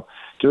signal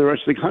to the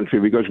rest of the country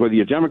because whether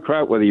you're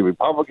Democrat, whether you're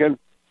Republican,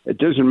 it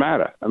doesn't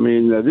matter. I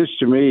mean, this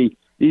to me,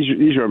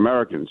 these are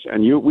Americans,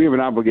 and we have an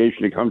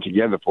obligation to come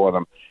together for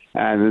them.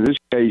 And in this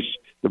case,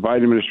 the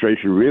Biden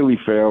administration really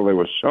failed. They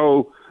were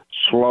so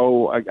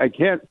slow. I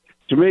can't.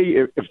 To me,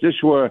 if this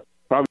were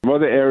probably some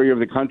other area of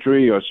the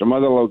country or some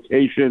other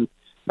location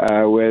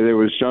where there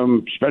was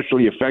some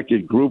specially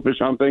affected group or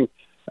something,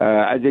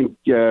 I think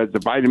the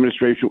Biden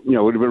administration,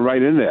 would have been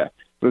right in there.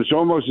 But it's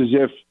almost as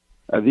if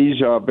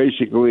these are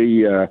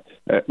basically,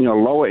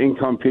 lower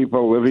income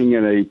people living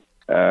in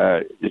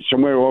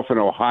somewhere off in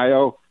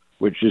Ohio,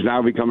 which has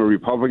now become a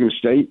Republican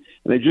state,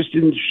 and they just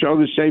didn't show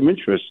the same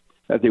interest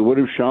that they would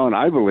have shown,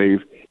 I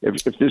believe,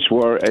 if this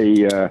were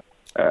a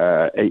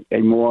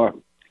more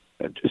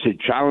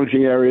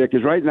challenging area.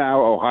 Because right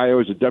now, Ohio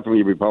is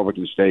definitely a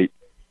Republican state.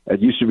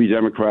 It used to be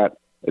Democrat.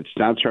 It's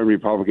now turned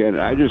Republican.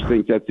 And I just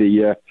think that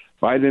the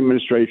Biden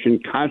administration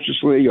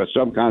consciously or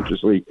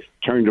subconsciously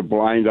turned a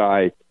blind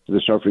eye to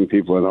the suffering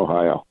people in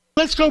Ohio.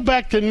 Let's go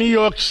back to New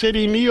York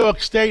City, New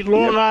York State,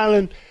 Long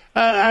Island.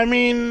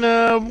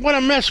 What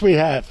a mess we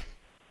have.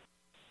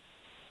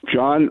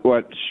 John,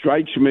 what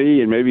strikes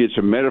me, and maybe it's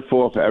a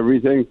metaphor for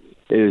everything,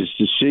 is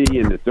to see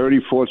in the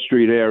 34th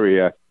Street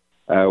area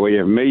where you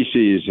have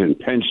Macy's and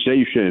Penn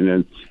Station,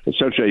 and it's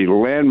such a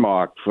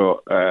landmark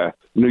for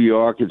New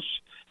York. It's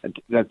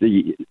that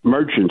the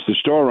merchants, the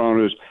store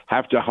owners,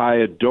 have to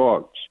hire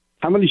dogs.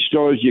 How many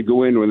stores do you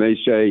go in when they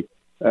say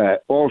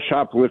all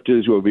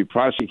shoplifters will be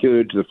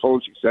prosecuted to the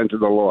fullest extent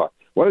of the law?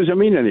 What does it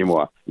mean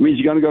anymore? It means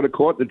you're going to go to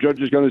court, the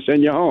judge is going to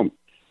send you home,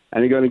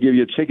 and they're going to give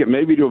you a ticket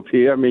maybe to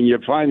appear. I mean, you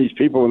find these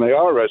people when they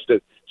are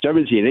arrested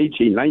 17,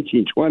 18,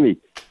 19, 20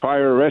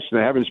 prior arrests, and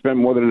they haven't spent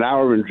more than an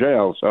hour in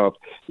jail. So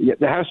the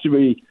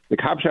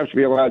cops have to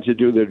be allowed to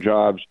do their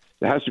jobs.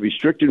 There has to be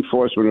strict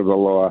enforcement of the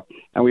law,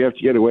 and we have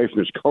to get away from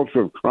this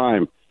culture of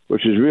crime,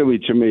 which is really,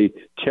 to me,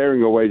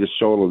 tearing away the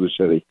soul of the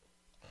city.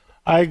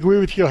 I agree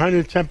with you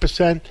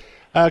 110%.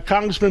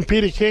 Congressman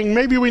Peter King,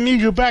 maybe we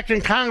need you back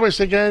in Congress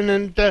again,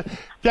 and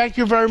thank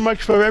you very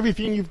much for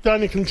everything you've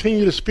done and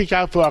continue to speak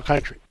out for our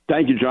country.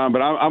 Thank you, John,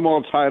 but I'm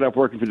all tied up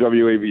working for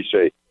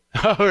WABC.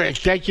 All right,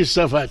 thank you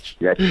so much.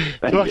 Yeah,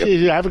 Talk to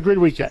you. Have a good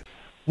weekend.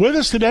 With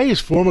us today is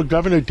former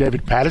Governor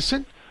David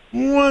Paterson,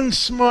 one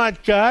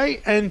smart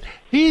guy, and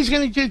he's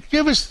going to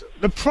give us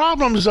the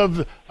problems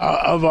of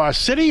our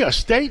city, our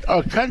state,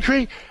 our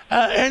country.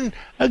 And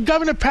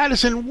Governor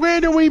Paterson, where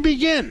do we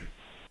begin?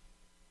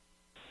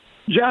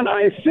 John,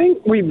 I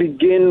think we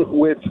begin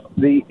with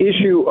the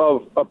issue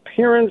of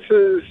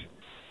appearances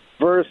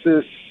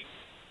versus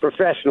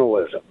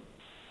professionalism.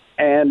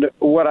 And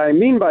what I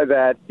mean by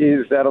that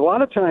is that a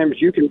lot of times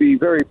you can be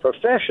very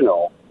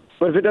professional,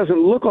 but if it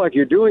doesn't look like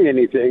you're doing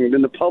anything,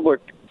 then the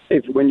public,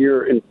 when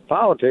you're in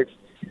politics,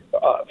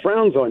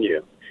 frowns on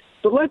you.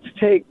 So let's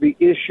take the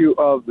issue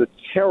of the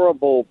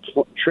terrible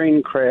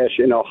train crash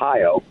in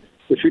Ohio,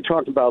 which we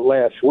talked about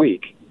last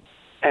week.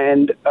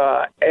 And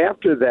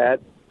after that,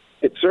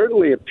 it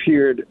certainly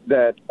appeared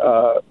that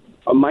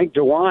Mike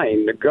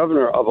DeWine, the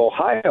governor of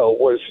Ohio,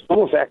 was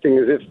almost acting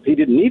as if he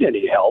didn't need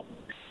any help.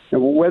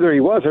 And whether he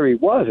was or he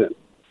wasn't,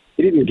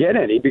 he didn't get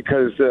any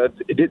because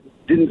it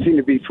didn't seem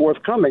to be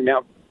forthcoming.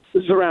 Now,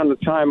 this is around the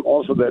time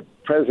also that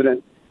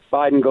President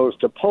Biden goes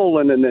to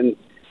Poland and then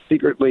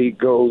secretly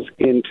goes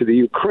into the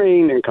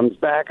Ukraine and comes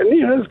back. And,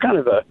 you know, it's kind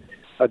of a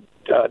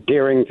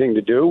daring thing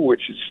to do,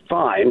 which is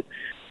fine.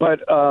 But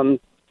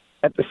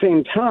at the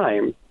same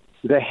time,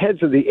 the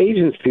heads of the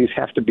agencies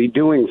have to be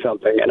doing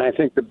something. And I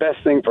think the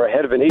best thing for a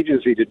head of an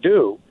agency to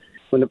do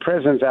when the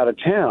president's out of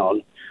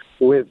town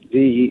with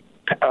the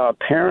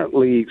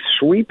apparently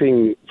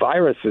sweeping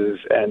viruses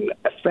and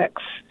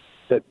effects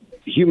that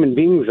human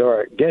beings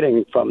are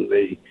getting from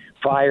the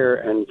fire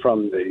and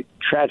from the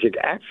tragic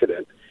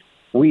accident,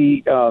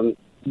 we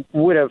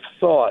would have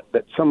thought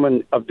that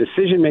someone of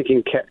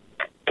decision-making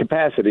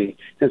capacity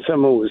and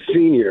someone who was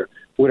senior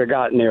would have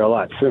gotten there a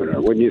lot sooner,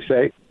 wouldn't you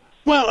say?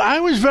 Well, I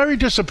was very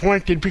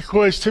disappointed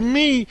because to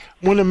me,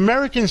 when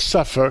Americans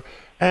suffer,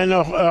 and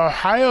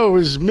Ohio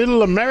is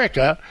middle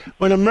America,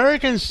 when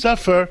Americans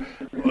suffer,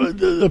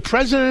 the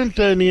president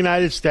of the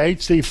United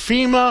States, the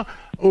FEMA,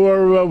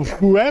 or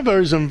whoever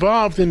is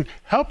involved in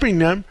helping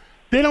them,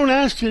 they don't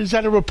ask, is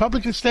that a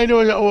Republican state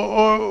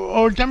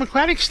or a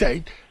Democratic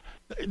state?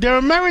 They're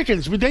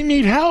Americans, but they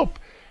need help.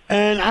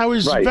 And I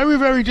was very,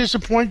 very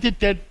disappointed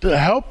that the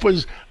help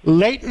was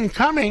late in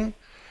coming,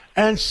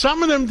 and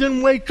some of them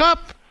didn't wake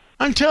up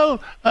until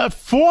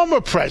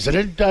former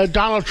President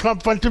Donald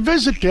Trump went to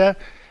visit there,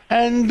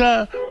 and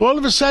all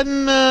of a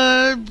sudden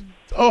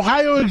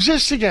Ohio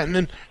exists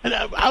again. And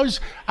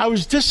I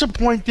was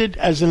disappointed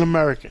as an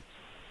American.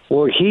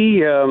 Well,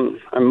 he,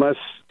 I must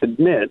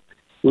admit,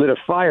 lit a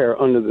fire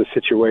under the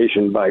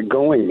situation by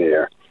going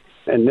there.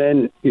 And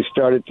then you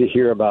started to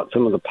hear about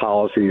some of the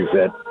policies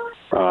that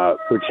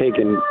were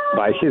taken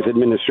by his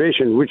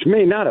administration, which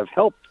may not have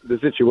helped the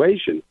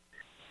situation.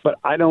 But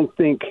I don't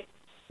think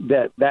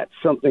that that's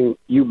something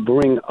you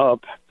bring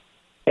up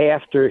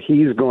after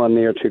he's gone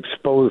there to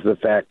expose the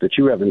fact that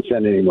you haven't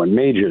sent anyone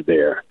major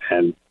there.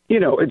 And, you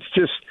know, it's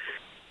just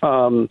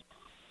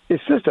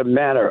a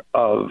matter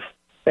of,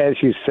 as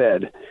you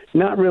said,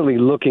 not really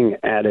looking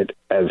at it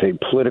as a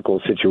political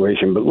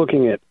situation, but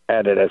looking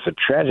at it as a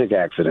tragic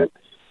accident.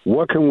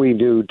 What can we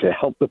do to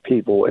help the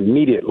people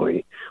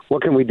immediately?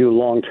 What can we do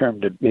long term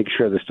to make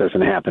sure this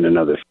doesn't happen in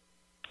others?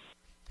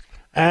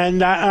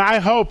 And I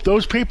hope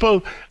those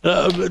people,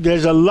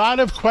 there's a lot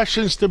of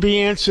questions to be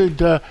answered,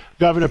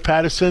 Governor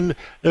Paterson.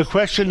 The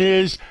question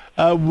is,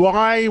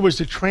 why was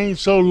the train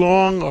so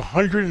long,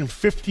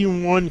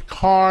 151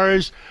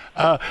 cars?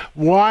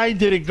 Why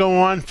did it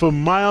go on for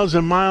miles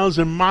and miles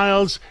and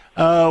miles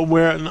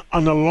where an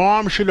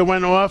alarm should have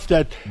went off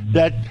that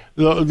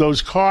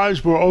those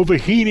cars were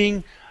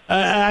overheating?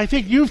 I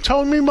think you've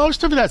told me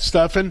most of that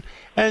stuff. And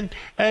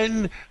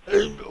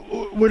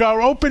with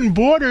our open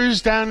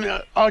borders down,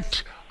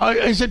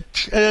 is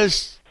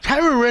it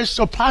terrorists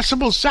or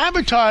possible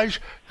sabotage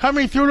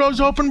coming through those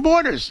open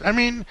borders? I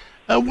mean,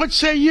 what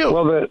say you?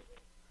 Well,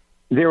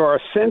 there are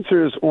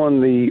sensors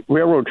on the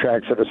railroad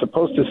tracks that are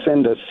supposed to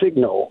send a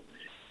signal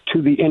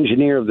to the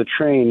engineer of the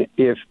train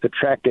if the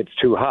track gets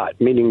too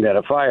hot, meaning that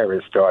a fire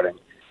is starting.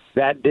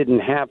 That didn't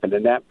happen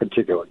in that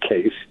particular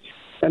case.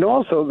 And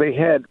also, they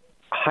had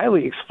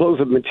highly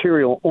explosive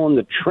material on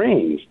the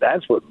trains.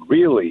 That's what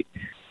really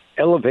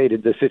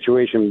elevated the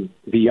situation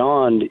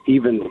beyond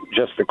even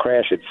just the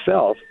crash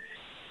itself.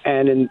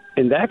 And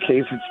in that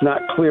case, it's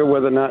not clear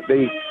whether or not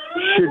they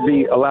should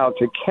be allowed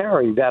to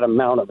carry that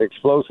amount of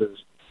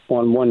explosives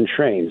on one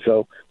train.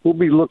 So we'll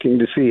be looking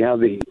to see how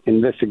the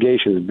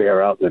investigations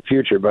bear out in the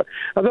future. But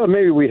I thought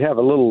maybe we'd have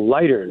a little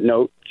lighter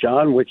note,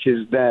 John, which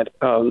is that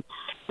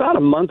about a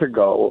month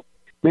ago,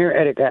 Mayor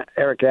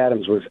Eric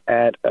Adams was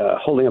at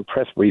holding a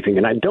press briefing,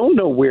 and I don't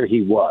know where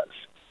he was,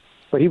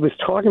 but he was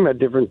talking about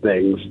different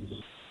things,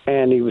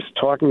 and he was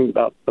talking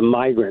about the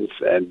migrants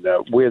and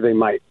where they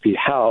might be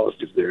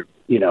housed if they're,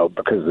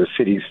 because the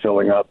city's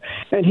filling up.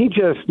 And he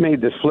just made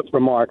this flip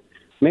remark,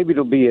 maybe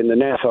it'll be in the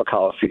Nassau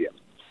Coliseum.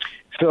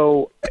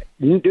 So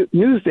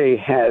Newsday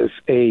has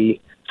a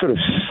sort of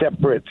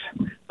separate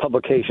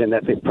publication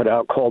that they put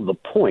out called The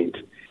Point,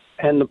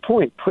 and The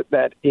Point put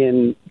that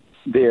in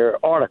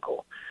their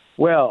article.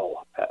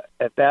 Well,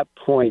 at that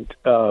point,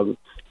 a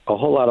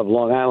whole lot of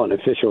Long Island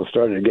officials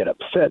started to get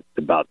upset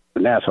about the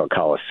Nassau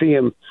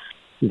Coliseum.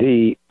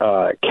 The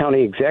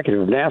county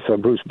executive of Nassau,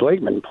 Bruce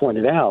Blakeman,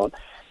 pointed out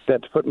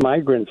that to put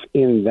migrants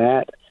in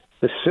that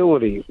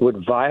facility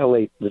would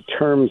violate the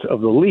terms of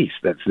the lease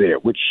that's there,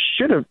 which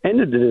should have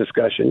ended the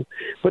discussion,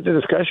 but the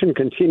discussion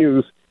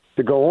continues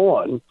to go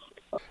on.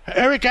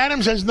 Eric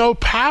Adams has no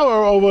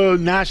power over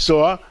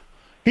Nassau.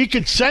 He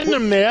could send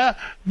them there,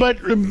 but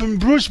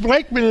Bruce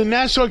Blakeman in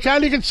Nassau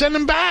County could send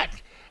them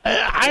back.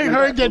 I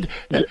heard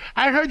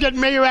that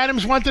Mayor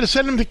Adams wanted to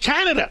send them to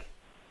Canada.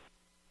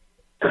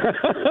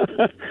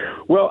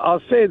 Well,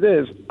 I'll say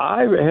this.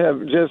 I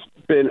have just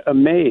been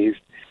amazed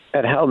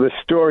at how this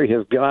story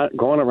has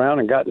gone around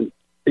and gotten,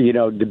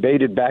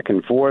 debated back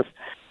and forth.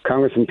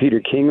 Congressman Peter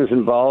King was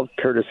involved.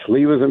 Curtis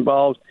Lee was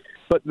involved.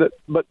 But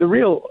the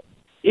real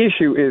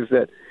issue is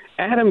that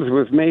Adams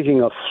was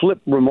making a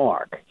flip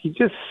remark. He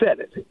just said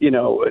it.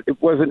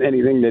 It wasn't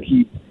anything that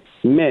he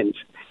meant.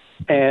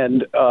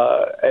 And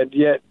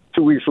yet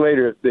 2 weeks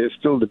later, they're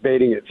still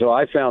debating it. So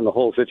I found the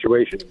whole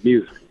situation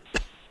amusing.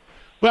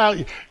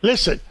 Well,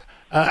 listen,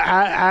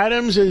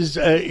 Adams is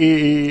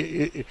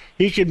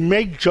he can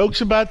make jokes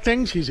about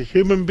things. He's a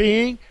human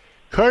being.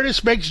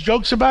 Curtis makes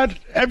jokes about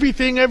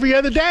everything every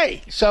other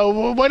day.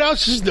 So what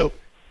else is new?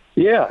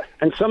 Yeah,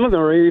 and some of them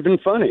are even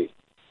funny.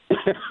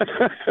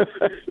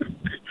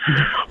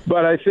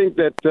 But I think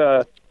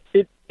that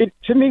it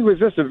to me was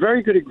just a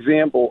very good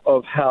example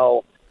of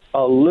how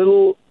a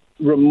little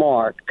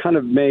remark kind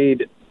of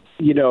made,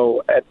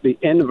 at the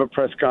end of a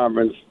press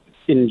conference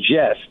in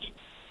jest,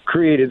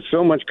 created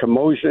so much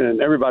commotion,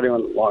 and everybody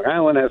on Long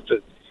Island has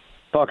to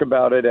talk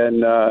about it.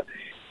 And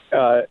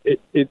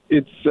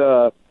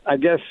it's I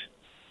guess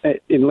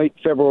in late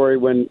February,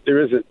 when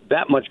there isn't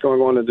that much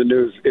going on in the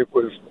news, it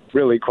was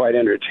really quite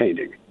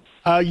entertaining.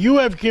 You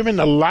have given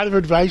a lot of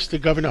advice to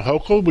Governor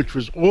Hochul, which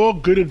was all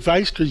good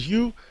advice because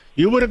you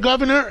were the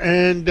governor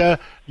and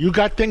you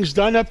got things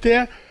done up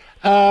there.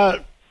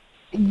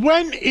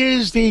 When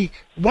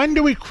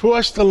do we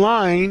cross the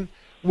line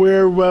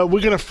where we're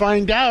going to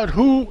find out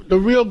who the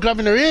real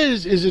governor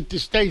is? Is it the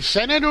state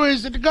senate or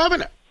is it the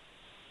governor?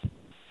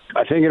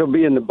 I think it'll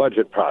be in the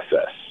budget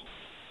process.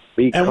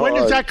 Because, and when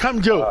does that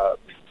come due?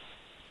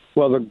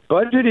 Well, the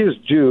budget is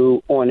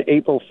due on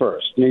April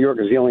 1st. New York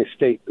is the only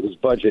state whose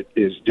budget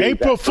is due.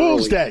 April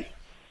Fool's Day.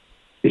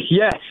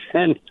 Yes,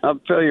 and I'll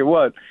tell you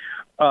what.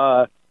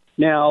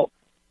 Now,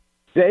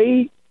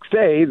 they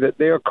say that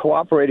they are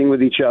cooperating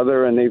with each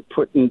other and they've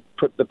put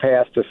the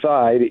past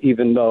aside,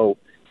 even though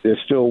there's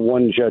still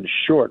one judge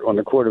short on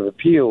the Court of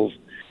Appeals.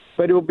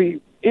 But it will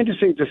be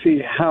interesting to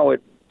see how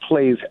it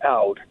plays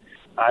out.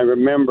 I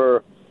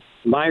remember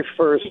my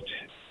first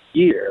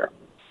year,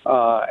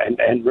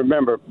 and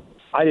remember,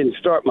 I didn't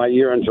start my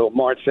year until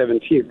March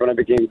 17th when I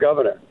became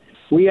governor.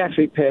 We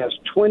actually passed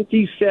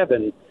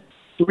 27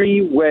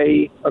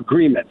 three-way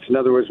agreements. In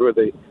other words, where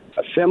the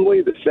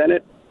Assembly, the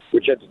Senate,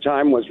 which at the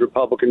time was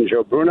Republican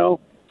Joe Bruno,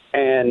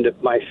 and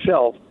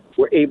myself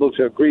were able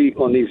to agree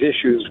on these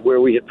issues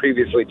where we had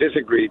previously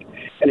disagreed,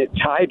 and it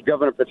tied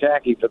Governor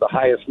Pataki for the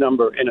highest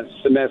number in a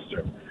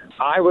semester.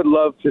 I would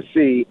love to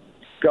see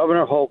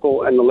Governor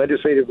Hochul and the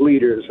legislative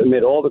leaders,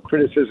 amid all the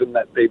criticism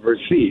that they've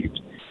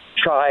received,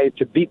 try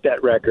to beat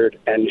that record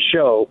and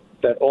show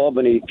that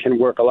Albany can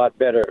work a lot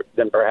better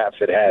than perhaps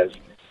it has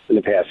in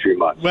the past few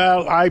months.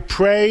 Well, I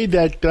pray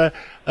that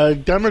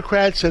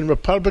Democrats and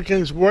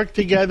Republicans work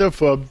together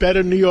for a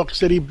better New York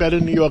City, better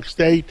New York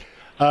State.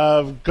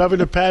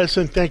 Governor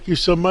Patterson, thank you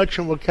so much,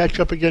 and we'll catch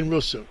up again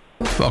real soon.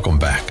 Welcome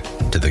back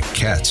to the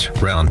Cats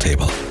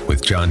Roundtable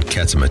with John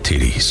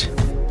Catsimatidis.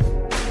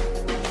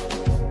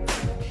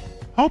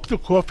 Hope the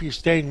coffee is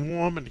staying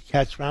warm in the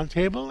Cats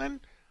Roundtable, and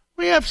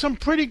we have some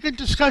pretty good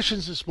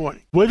discussions this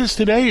morning. With us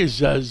today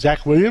is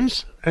Zach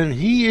Williams, and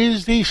he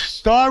is the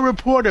star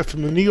reporter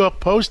from the New York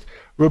Post,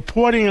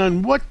 reporting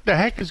on what the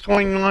heck is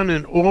going on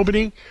in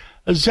Albany.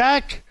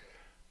 Zach,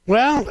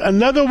 well,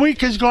 another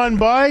week has gone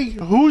by.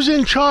 Who's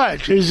in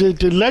charge? Is it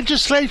the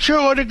legislature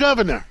or the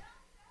governor?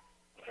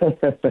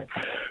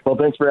 Well,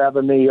 thanks for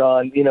having me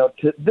on.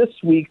 This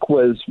week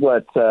was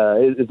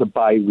is a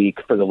bye week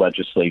for the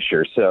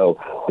legislature. So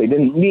they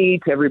didn't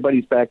meet.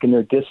 Everybody's back in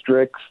their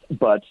districts.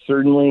 But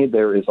certainly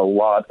there is a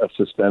lot of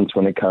suspense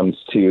when it comes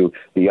to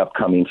the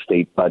upcoming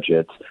state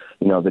budget.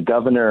 The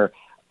governor,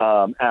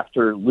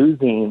 after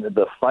losing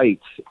the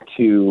fight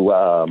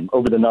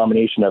over the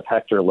nomination of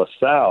Hector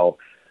LaSalle,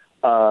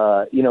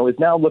 is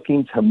now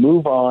looking to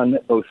move on.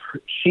 Both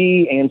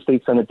she and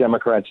state Senate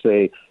Democrats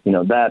say,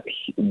 that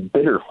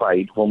bitter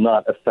fight will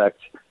not affect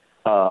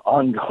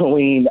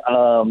ongoing,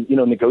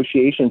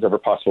 negotiations over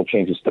possible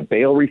changes to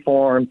bail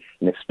reform,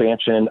 an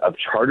expansion of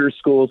charter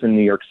schools in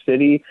New York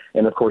City,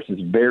 and of course this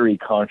very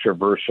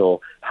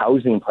controversial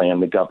housing plan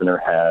the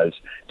governor has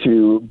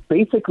to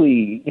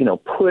basically,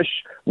 push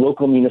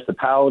local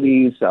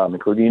municipalities,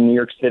 including New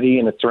York City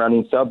and its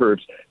surrounding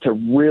suburbs, to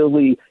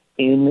really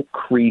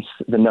increase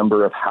the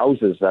number of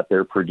houses that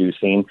they're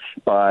producing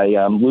by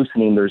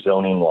loosening their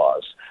zoning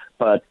laws.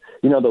 But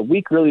the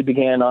week really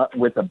began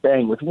with a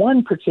bang with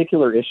one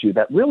particular issue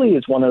that really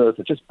is one of those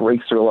that just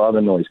breaks through a lot of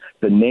the noise,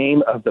 the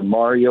name of the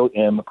Mario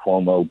M.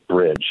 Cuomo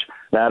Bridge.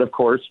 That, of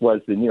course,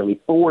 was the nearly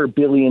 $4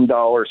 billion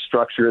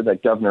structure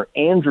that Governor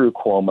Andrew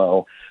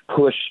Cuomo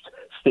pushed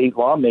state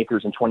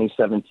lawmakers in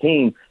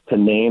 2017 to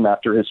name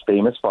after his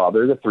famous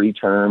father, the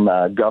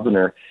three-term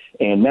governor.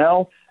 And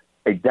now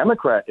a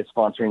Democrat is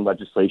sponsoring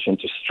legislation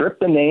to strip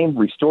the name,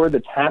 restore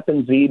the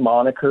Tappan Zee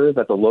moniker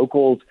that the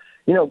locals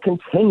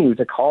continue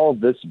to call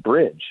this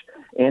bridge.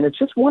 And it's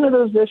just one of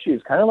those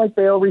issues, kind of like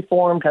bail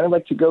reform, kind of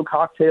like to-go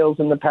cocktails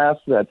in the past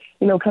that,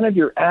 kind of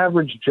your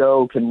average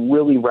Joe can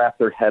really wrap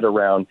their head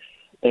around.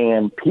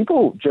 And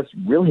people just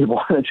really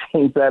want to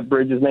change that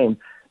bridge's name.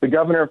 The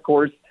governor, of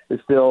course, is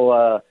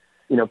still,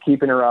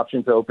 keeping her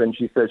options open.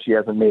 She says she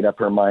hasn't made up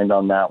her mind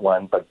on that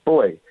one. But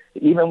boy,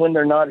 even when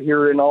they're not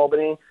here in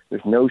Albany,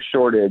 there's no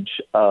shortage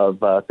of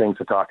things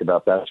to talk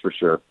about, that's for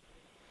sure.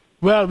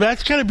 Well,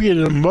 that's got to be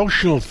an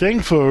emotional thing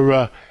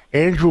for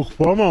Andrew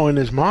Cuomo and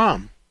his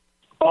mom.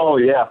 Oh,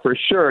 yeah, for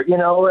sure.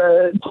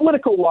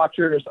 Political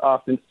watchers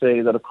often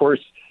say that, of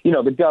course,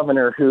 the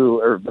governor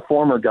the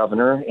former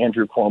governor,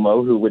 Andrew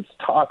Cuomo, who would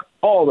talk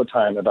all the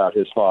time about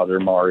his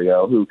father,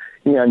 Mario, who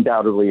he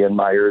undoubtedly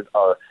admired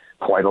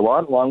quite a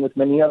lot, along with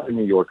many other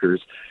New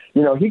Yorkers.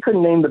 He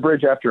couldn't name the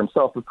bridge after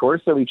himself, of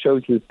course, so he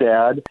chose his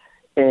dad.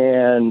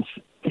 And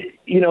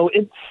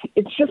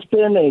it's just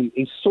been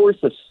a source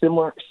of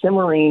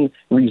simmering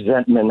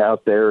resentment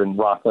out there in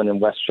Rockland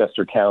and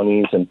Westchester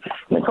counties and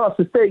across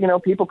the state.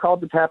 People call it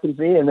the Tappan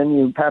Zee, and then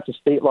you pass a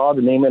state law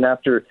to name it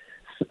after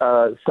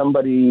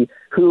somebody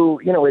who,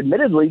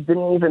 admittedly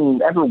didn't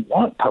even ever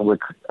want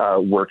public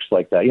works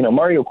like that.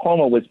 Mario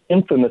Cuomo was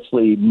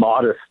infamously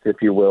modest, if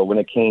you will, when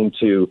it came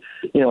to,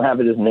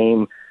 having his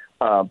name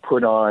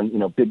put on,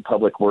 big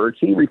public works.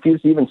 He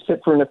refused to even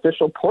sit for an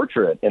official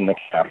portrait in the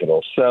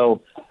Capitol.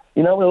 So,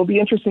 it'll be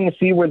interesting to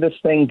see where this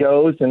thing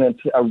goes. And it's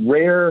a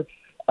rare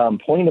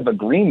point of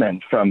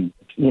agreement from,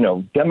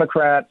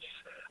 Democrats,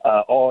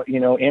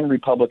 and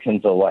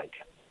Republicans alike.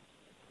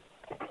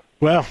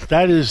 Well,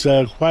 that is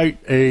quite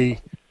a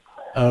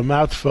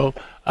mouthful.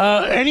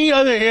 Any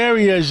other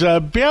areas?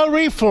 Bail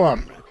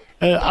reform.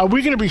 Are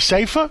we going to be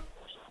safer?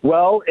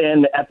 Well,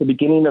 and at the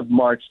beginning of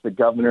March, the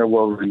governor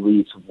will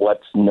release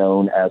what's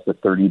known as the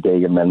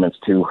 30-day amendments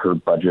to her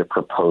budget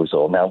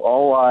proposal. Now,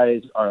 all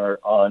eyes are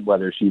on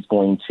whether she's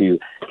going to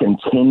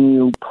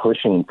continue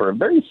pushing for a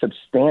very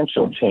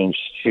substantial change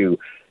to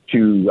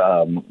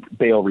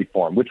bail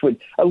reform, which would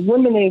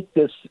eliminate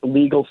this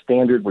legal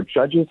standard where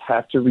judges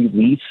have to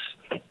release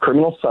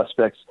criminal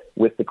suspects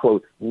with the,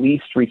 quote,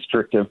 least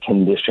restrictive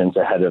conditions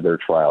ahead of their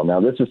trial. Now,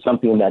 this is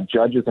something that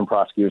judges and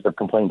prosecutors have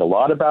complained a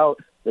lot about.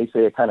 They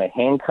say it kind of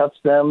handcuffs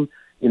them,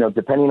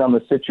 depending on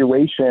the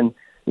situation.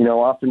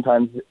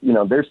 Oftentimes,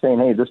 they're saying,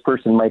 hey, this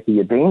person might be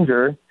a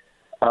danger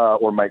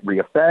or might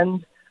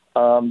reoffend.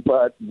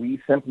 But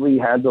we simply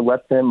had to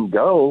let them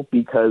go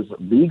because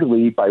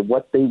legally, by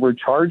what they were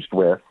charged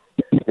with,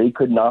 they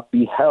could not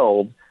be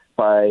held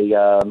by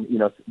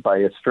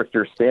a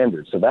stricter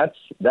standard. So that's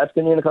going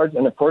to be in the cards.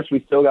 And of course,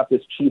 we still got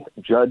this chief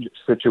judge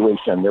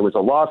situation. There was a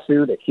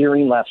lawsuit, a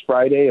hearing last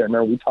Friday. I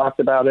remember we talked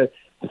about it.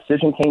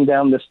 Decision came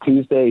down this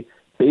Tuesday,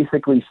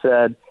 basically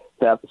said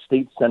that the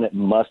state Senate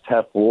must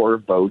have 4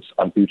 votes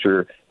on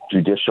future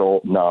judicial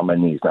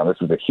nominees. Now, this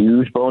was a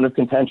huge bone of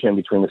contention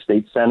between the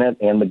state Senate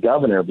and the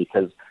governor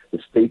because the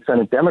state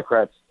Senate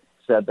Democrats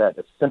said that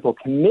a simple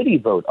committee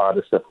vote ought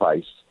to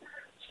suffice.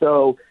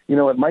 So,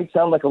 it might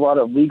sound like a lot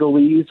of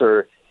legalese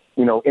or,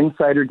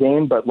 insider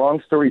game, but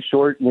long story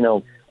short,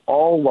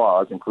 all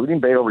laws,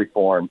 including bail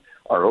reform,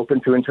 are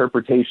open to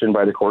interpretation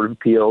by the Court of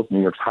Appeals,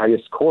 New York's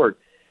highest court.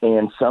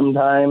 And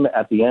sometime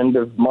at the end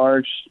of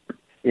March,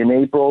 in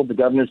April, the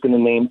governor's going to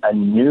name a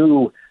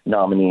new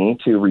nominee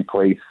to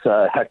replace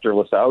Hector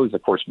LaSalle, who's,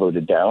 of course,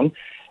 voted down.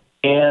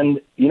 And,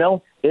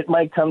 it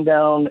might come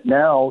down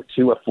now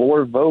to a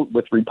floor vote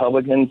with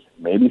Republicans,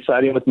 maybe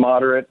siding with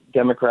moderate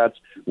Democrats.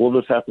 We'll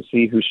just have to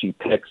see who she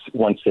picks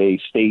once a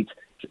state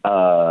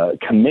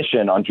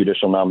commission on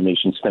judicial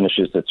nominations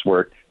finishes its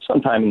work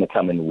sometime in the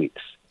coming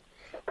weeks.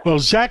 Well,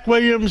 Zach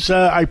Williams,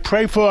 I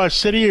pray for our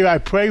city. I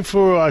pray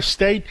for our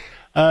state.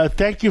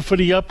 Thank you for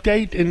the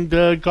update,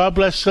 and God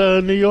bless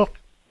New York.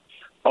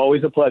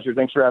 Always a pleasure.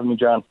 Thanks for having me,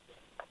 John.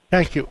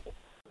 Thank you.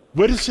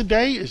 With us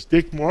today is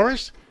Dick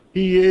Morris.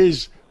 He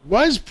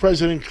was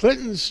President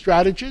Clinton's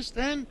strategist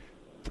and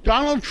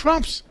Donald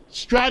Trump's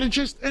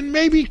strategist and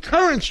maybe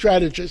current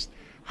strategist.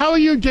 How are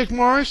you, Dick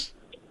Morris?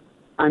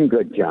 I'm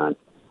good, John.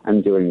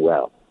 I'm doing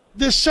well.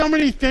 There's so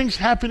many things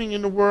happening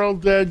in the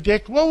world,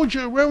 Dick. Where would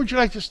you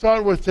like to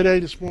start with today,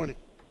 this morning?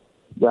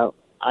 Well,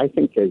 I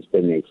think there's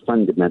been a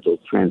fundamental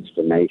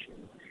transformation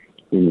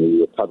in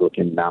the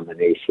Republican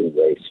nomination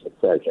race for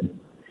president.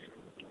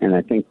 And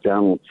I think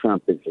Donald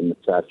Trump is in the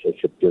process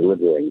of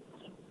delivering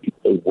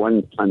a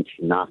one-punch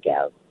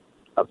knockout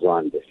of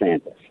Ron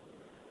DeSantis.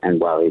 And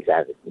while he's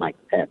at it, Mike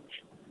Pence.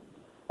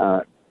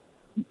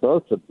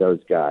 Both of those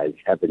guys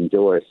have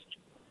endorsed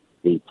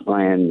the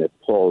plan that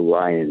Paul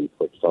Ryan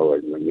put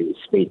forward when he was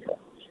Speaker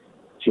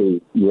to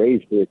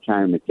raise the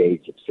retirement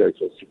age of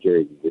Social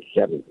Security to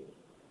 70,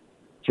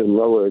 to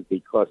lower the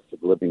cost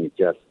of living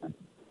adjustment,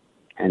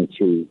 and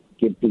to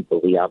give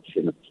people the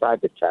option of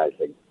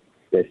privatizing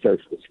their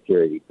Social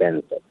Security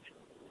benefits.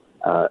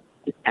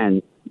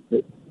 And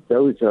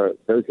those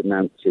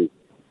amount to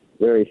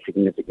very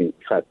significant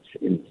cuts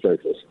in the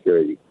Social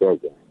Security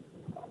program.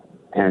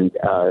 And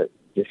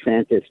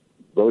DeSantis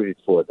voted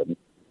for them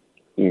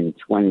in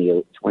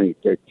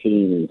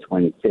 2013 and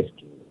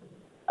 2015.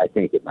 I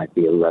think it might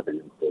be 11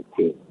 and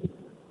 13.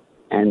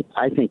 And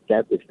I think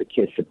that was the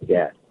kiss of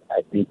death.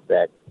 I think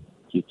that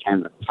he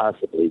cannot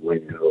possibly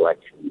win an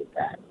election with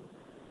that.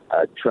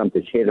 Trump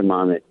has hit him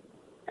on it,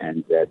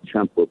 and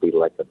Trump will be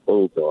like a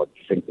bulldog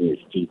sinking his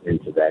teeth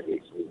into that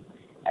issue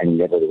and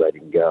never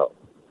letting go.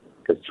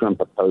 Because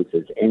Trump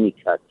opposes any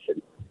cuts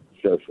in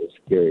Social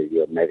Security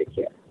or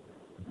Medicare.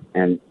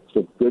 And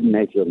for good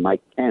measure,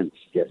 Mike Pence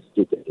just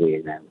stupidly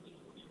announced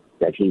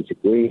that he's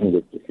agreeing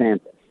with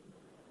DeSantis.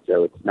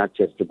 So it's not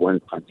just a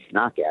one-punch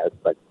knockout,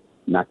 but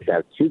knocks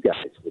out two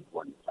guys with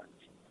one punch.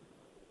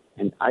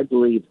 And I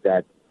believe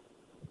that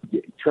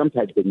Trump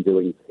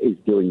is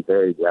doing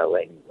very well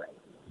anyway.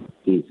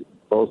 He's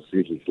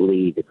bolstered his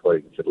lead,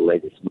 according to the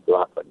latest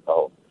McLaughlin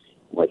poll.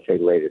 When I say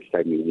latest,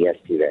 I mean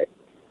yesterday,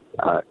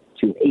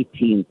 to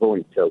 18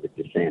 points over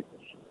DeSantis.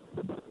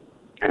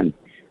 And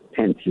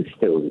Pence is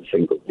still in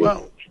single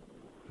digits.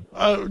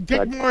 Well,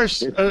 Dick Morris,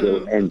 this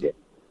will end it.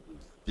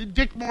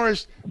 Dick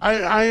Morris,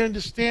 I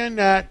understand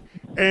that,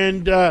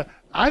 and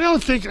I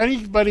don't think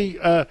anybody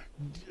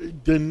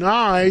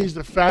denies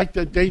the fact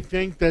that they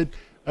think that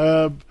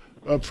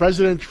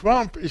President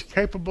Trump is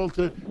capable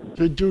to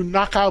do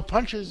knockout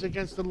punches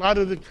against a lot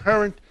of the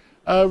current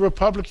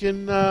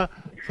Republican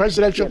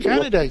presidential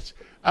candidates.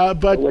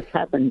 But what's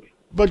happened?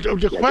 But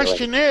the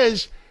question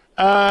is,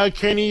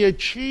 can he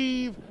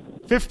achieve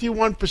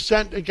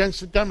 51% against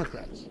the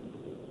Democrats?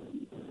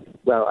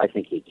 Well, I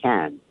think he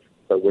can,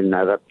 but we're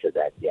not up to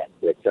that yet.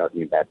 We're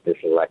talking about this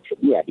election.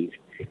 Yeah, he's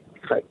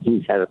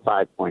had a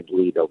 5-point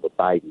lead over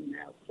Biden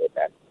now for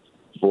about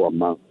 4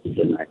 months,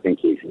 and I think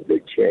he's in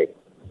good shape.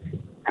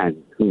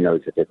 And who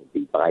knows if it'll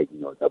be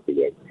Biden or there'll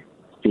be a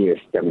fierce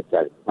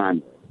Democratic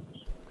primary.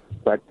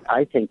 But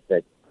I think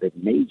that the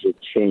major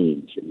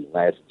change in the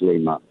last 3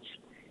 months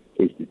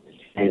is that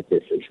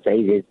DeSantis has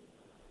faded.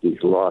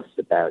 He's lost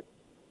about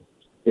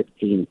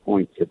 15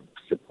 points of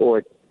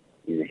support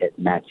in the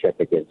matchup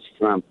against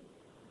Trump.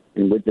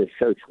 And with the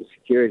Social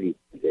Security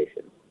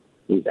position,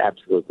 he's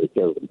absolutely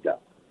killed himself.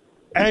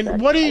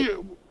 And what are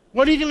you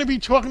going to be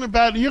talking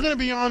about? You're going to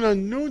be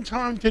on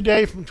noontime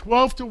today from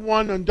 12 to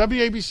 1 on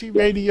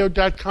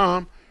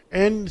WABCRadio.com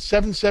and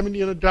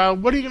 770 on the dial.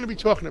 What are you going to be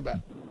talking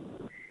about?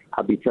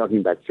 I'll be talking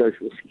about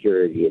Social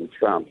Security and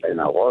Trump, and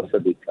I'll also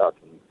be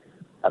talking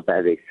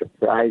about a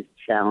surprise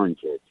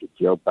challenger to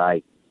Joe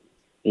Biden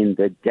in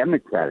the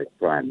Democratic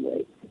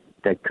primary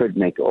that could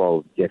make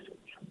all the difference.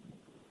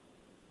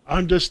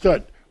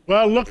 Understood.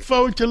 Well, look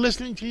forward to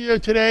listening to you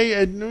today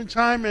at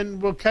noontime,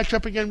 and we'll catch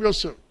up again real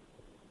soon.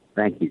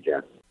 Thank you,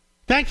 John.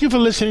 Thank you for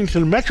listening to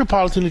the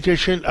Metropolitan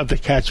edition of the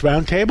Cats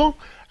Roundtable.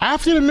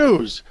 After the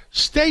news,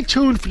 stay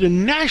tuned for the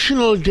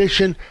national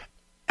edition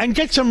and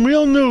get some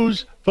real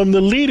news from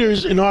the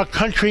leaders in our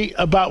country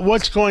about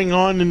what's going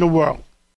on in the world.